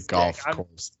nice in the golf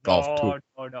course. No.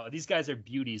 These guys are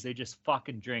beauties. They just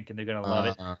fucking drink and they're gonna love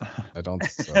it. I don't.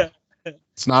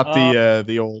 It's not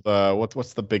the old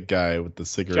what's the big guy with the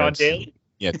cigarettes? John Daly.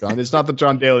 Yeah, it's not the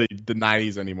John Daly the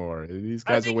 '90s anymore. These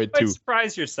guys are way too.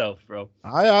 Surprise yourself, bro.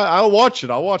 I'll watch it.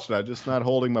 I'm just not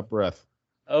holding my breath.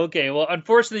 Okay, well,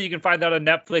 unfortunately, you can find that on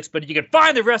Netflix, but you can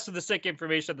find the rest of the sick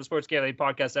information at the Sports Gambling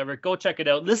Podcast Network. Go check it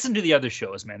out. Listen to the other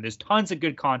shows, man. There's tons of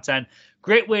good content.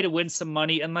 Great way to win some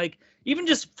money. And, like, even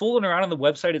just fooling around on the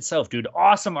website itself, dude.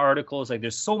 Awesome articles. Like,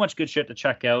 there's so much good shit to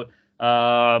check out.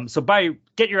 So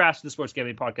get your ass to the Sports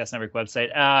Gambling Podcast Network website.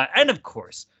 And, of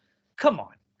course, come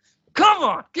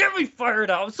on. Get me fired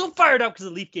up. I'm so fired up because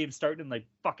the Leaf game's starting in, like,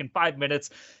 fucking 5 minutes.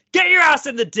 Get your ass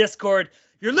in the Discord.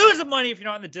 You're losing money if you're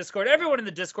not in the Discord. Everyone in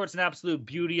the Discord's an absolute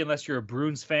beauty unless you're a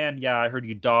Bruins fan. Yeah, I heard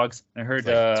you dogs. I heard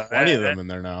like 20 of them in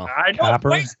there now. I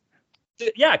know.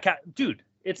 Yeah, dude,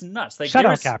 it's nuts. Like, shout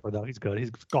out Capper though. He's good.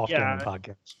 He's golf gambling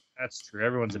podcast. That's true.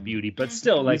 Everyone's a beauty, but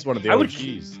still, like, he's one of the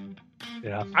OGs.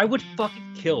 Yeah, I would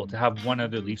fucking kill to have one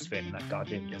other Leafs fan in that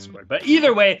goddamn Discord. But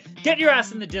either way, get your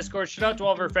ass in the Discord. Shout out to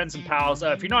all of our friends and pals.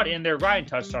 If you're not in there, Ryan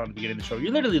touched on at the beginning of the show.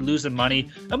 You're literally losing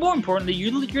money, and more importantly,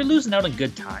 you're losing out on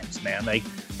good times, man. Like,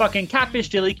 fucking Catfish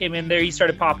Dilly came in there. He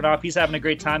started popping off. He's having a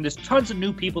great time. There's tons of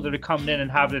new people that are coming in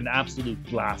and having an absolute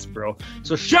blast, bro.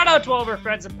 So shout out to all of our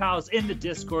friends and pals in the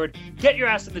Discord. Get your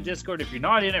ass in the Discord. If you're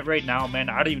not in it right now, man,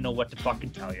 I don't even know what to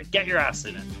fucking tell you. Get your ass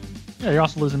in it. Yeah, you're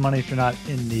also losing money if you're not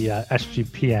in the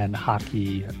SGPN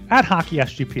Hockey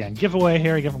SGPN giveaway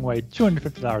here. Giving away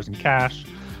 $250 in cash,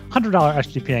 $100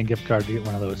 SGPN gift card to get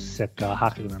one of those sick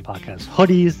Hockey Women Podcast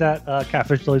hoodies that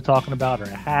Catfish Dilly's talking about, or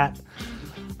a hat.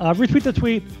 Retweet the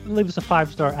tweet, leave us a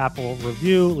 5-star Apple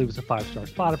review, leave us a 5-star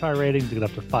Spotify rating to get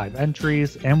up to 5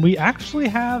 entries, and we actually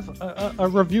have a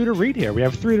review to read here. We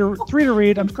have three to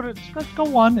read. I'm just gonna go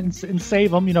one and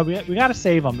save them. You know, we got to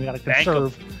save them. We got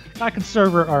to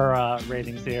conserve our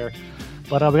ratings here.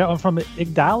 But we got one from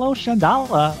Igdalo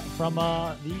Shandala from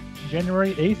the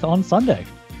January 8th on Sunday.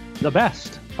 The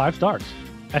best, 5 stars.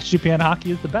 SGPN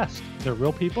Hockey is the best. They're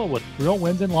real people with real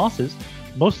wins and losses,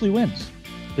 mostly wins.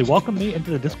 They welcome me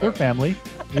into the Discord family.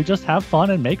 We just have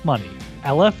fun and make money.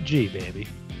 LFG, baby.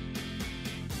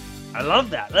 I love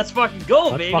that. Let's fucking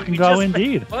go, baby. Let's fucking go,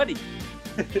 indeed. Funny.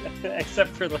 Except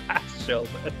for the last show,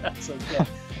 but that's okay.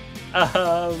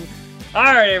 All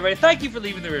right, everybody. Thank you for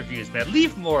leaving the reviews, man.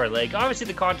 Leave more. Like, obviously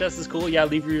the contest is cool. Yeah,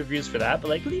 leave your reviews for that. But,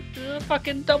 like, leave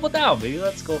fucking double down, baby.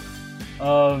 Let's go.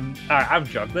 All right, I'm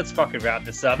drunk. Let's fucking wrap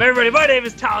this up. Everybody, my name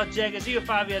is Talon Jenkins. You can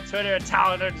find me on Twitter at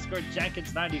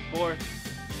Talon_Jenkins94.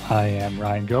 I am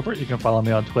Ryan Gilbert. You can follow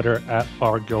me on Twitter at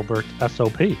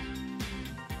RGilbertSOP.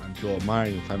 I'm Joel Meyer.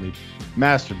 You'll find me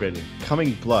masturbating,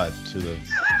 coming blood to the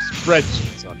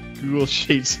spreadsheets on Google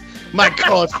Sheets. My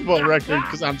college football record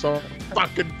because I'm so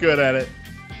fucking good at it.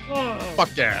 Oh,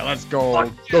 Fuck yeah, let's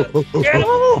go.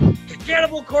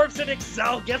 Cannibal Corpse in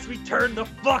Excel gets me turned the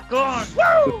fuck on.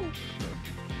 Woo!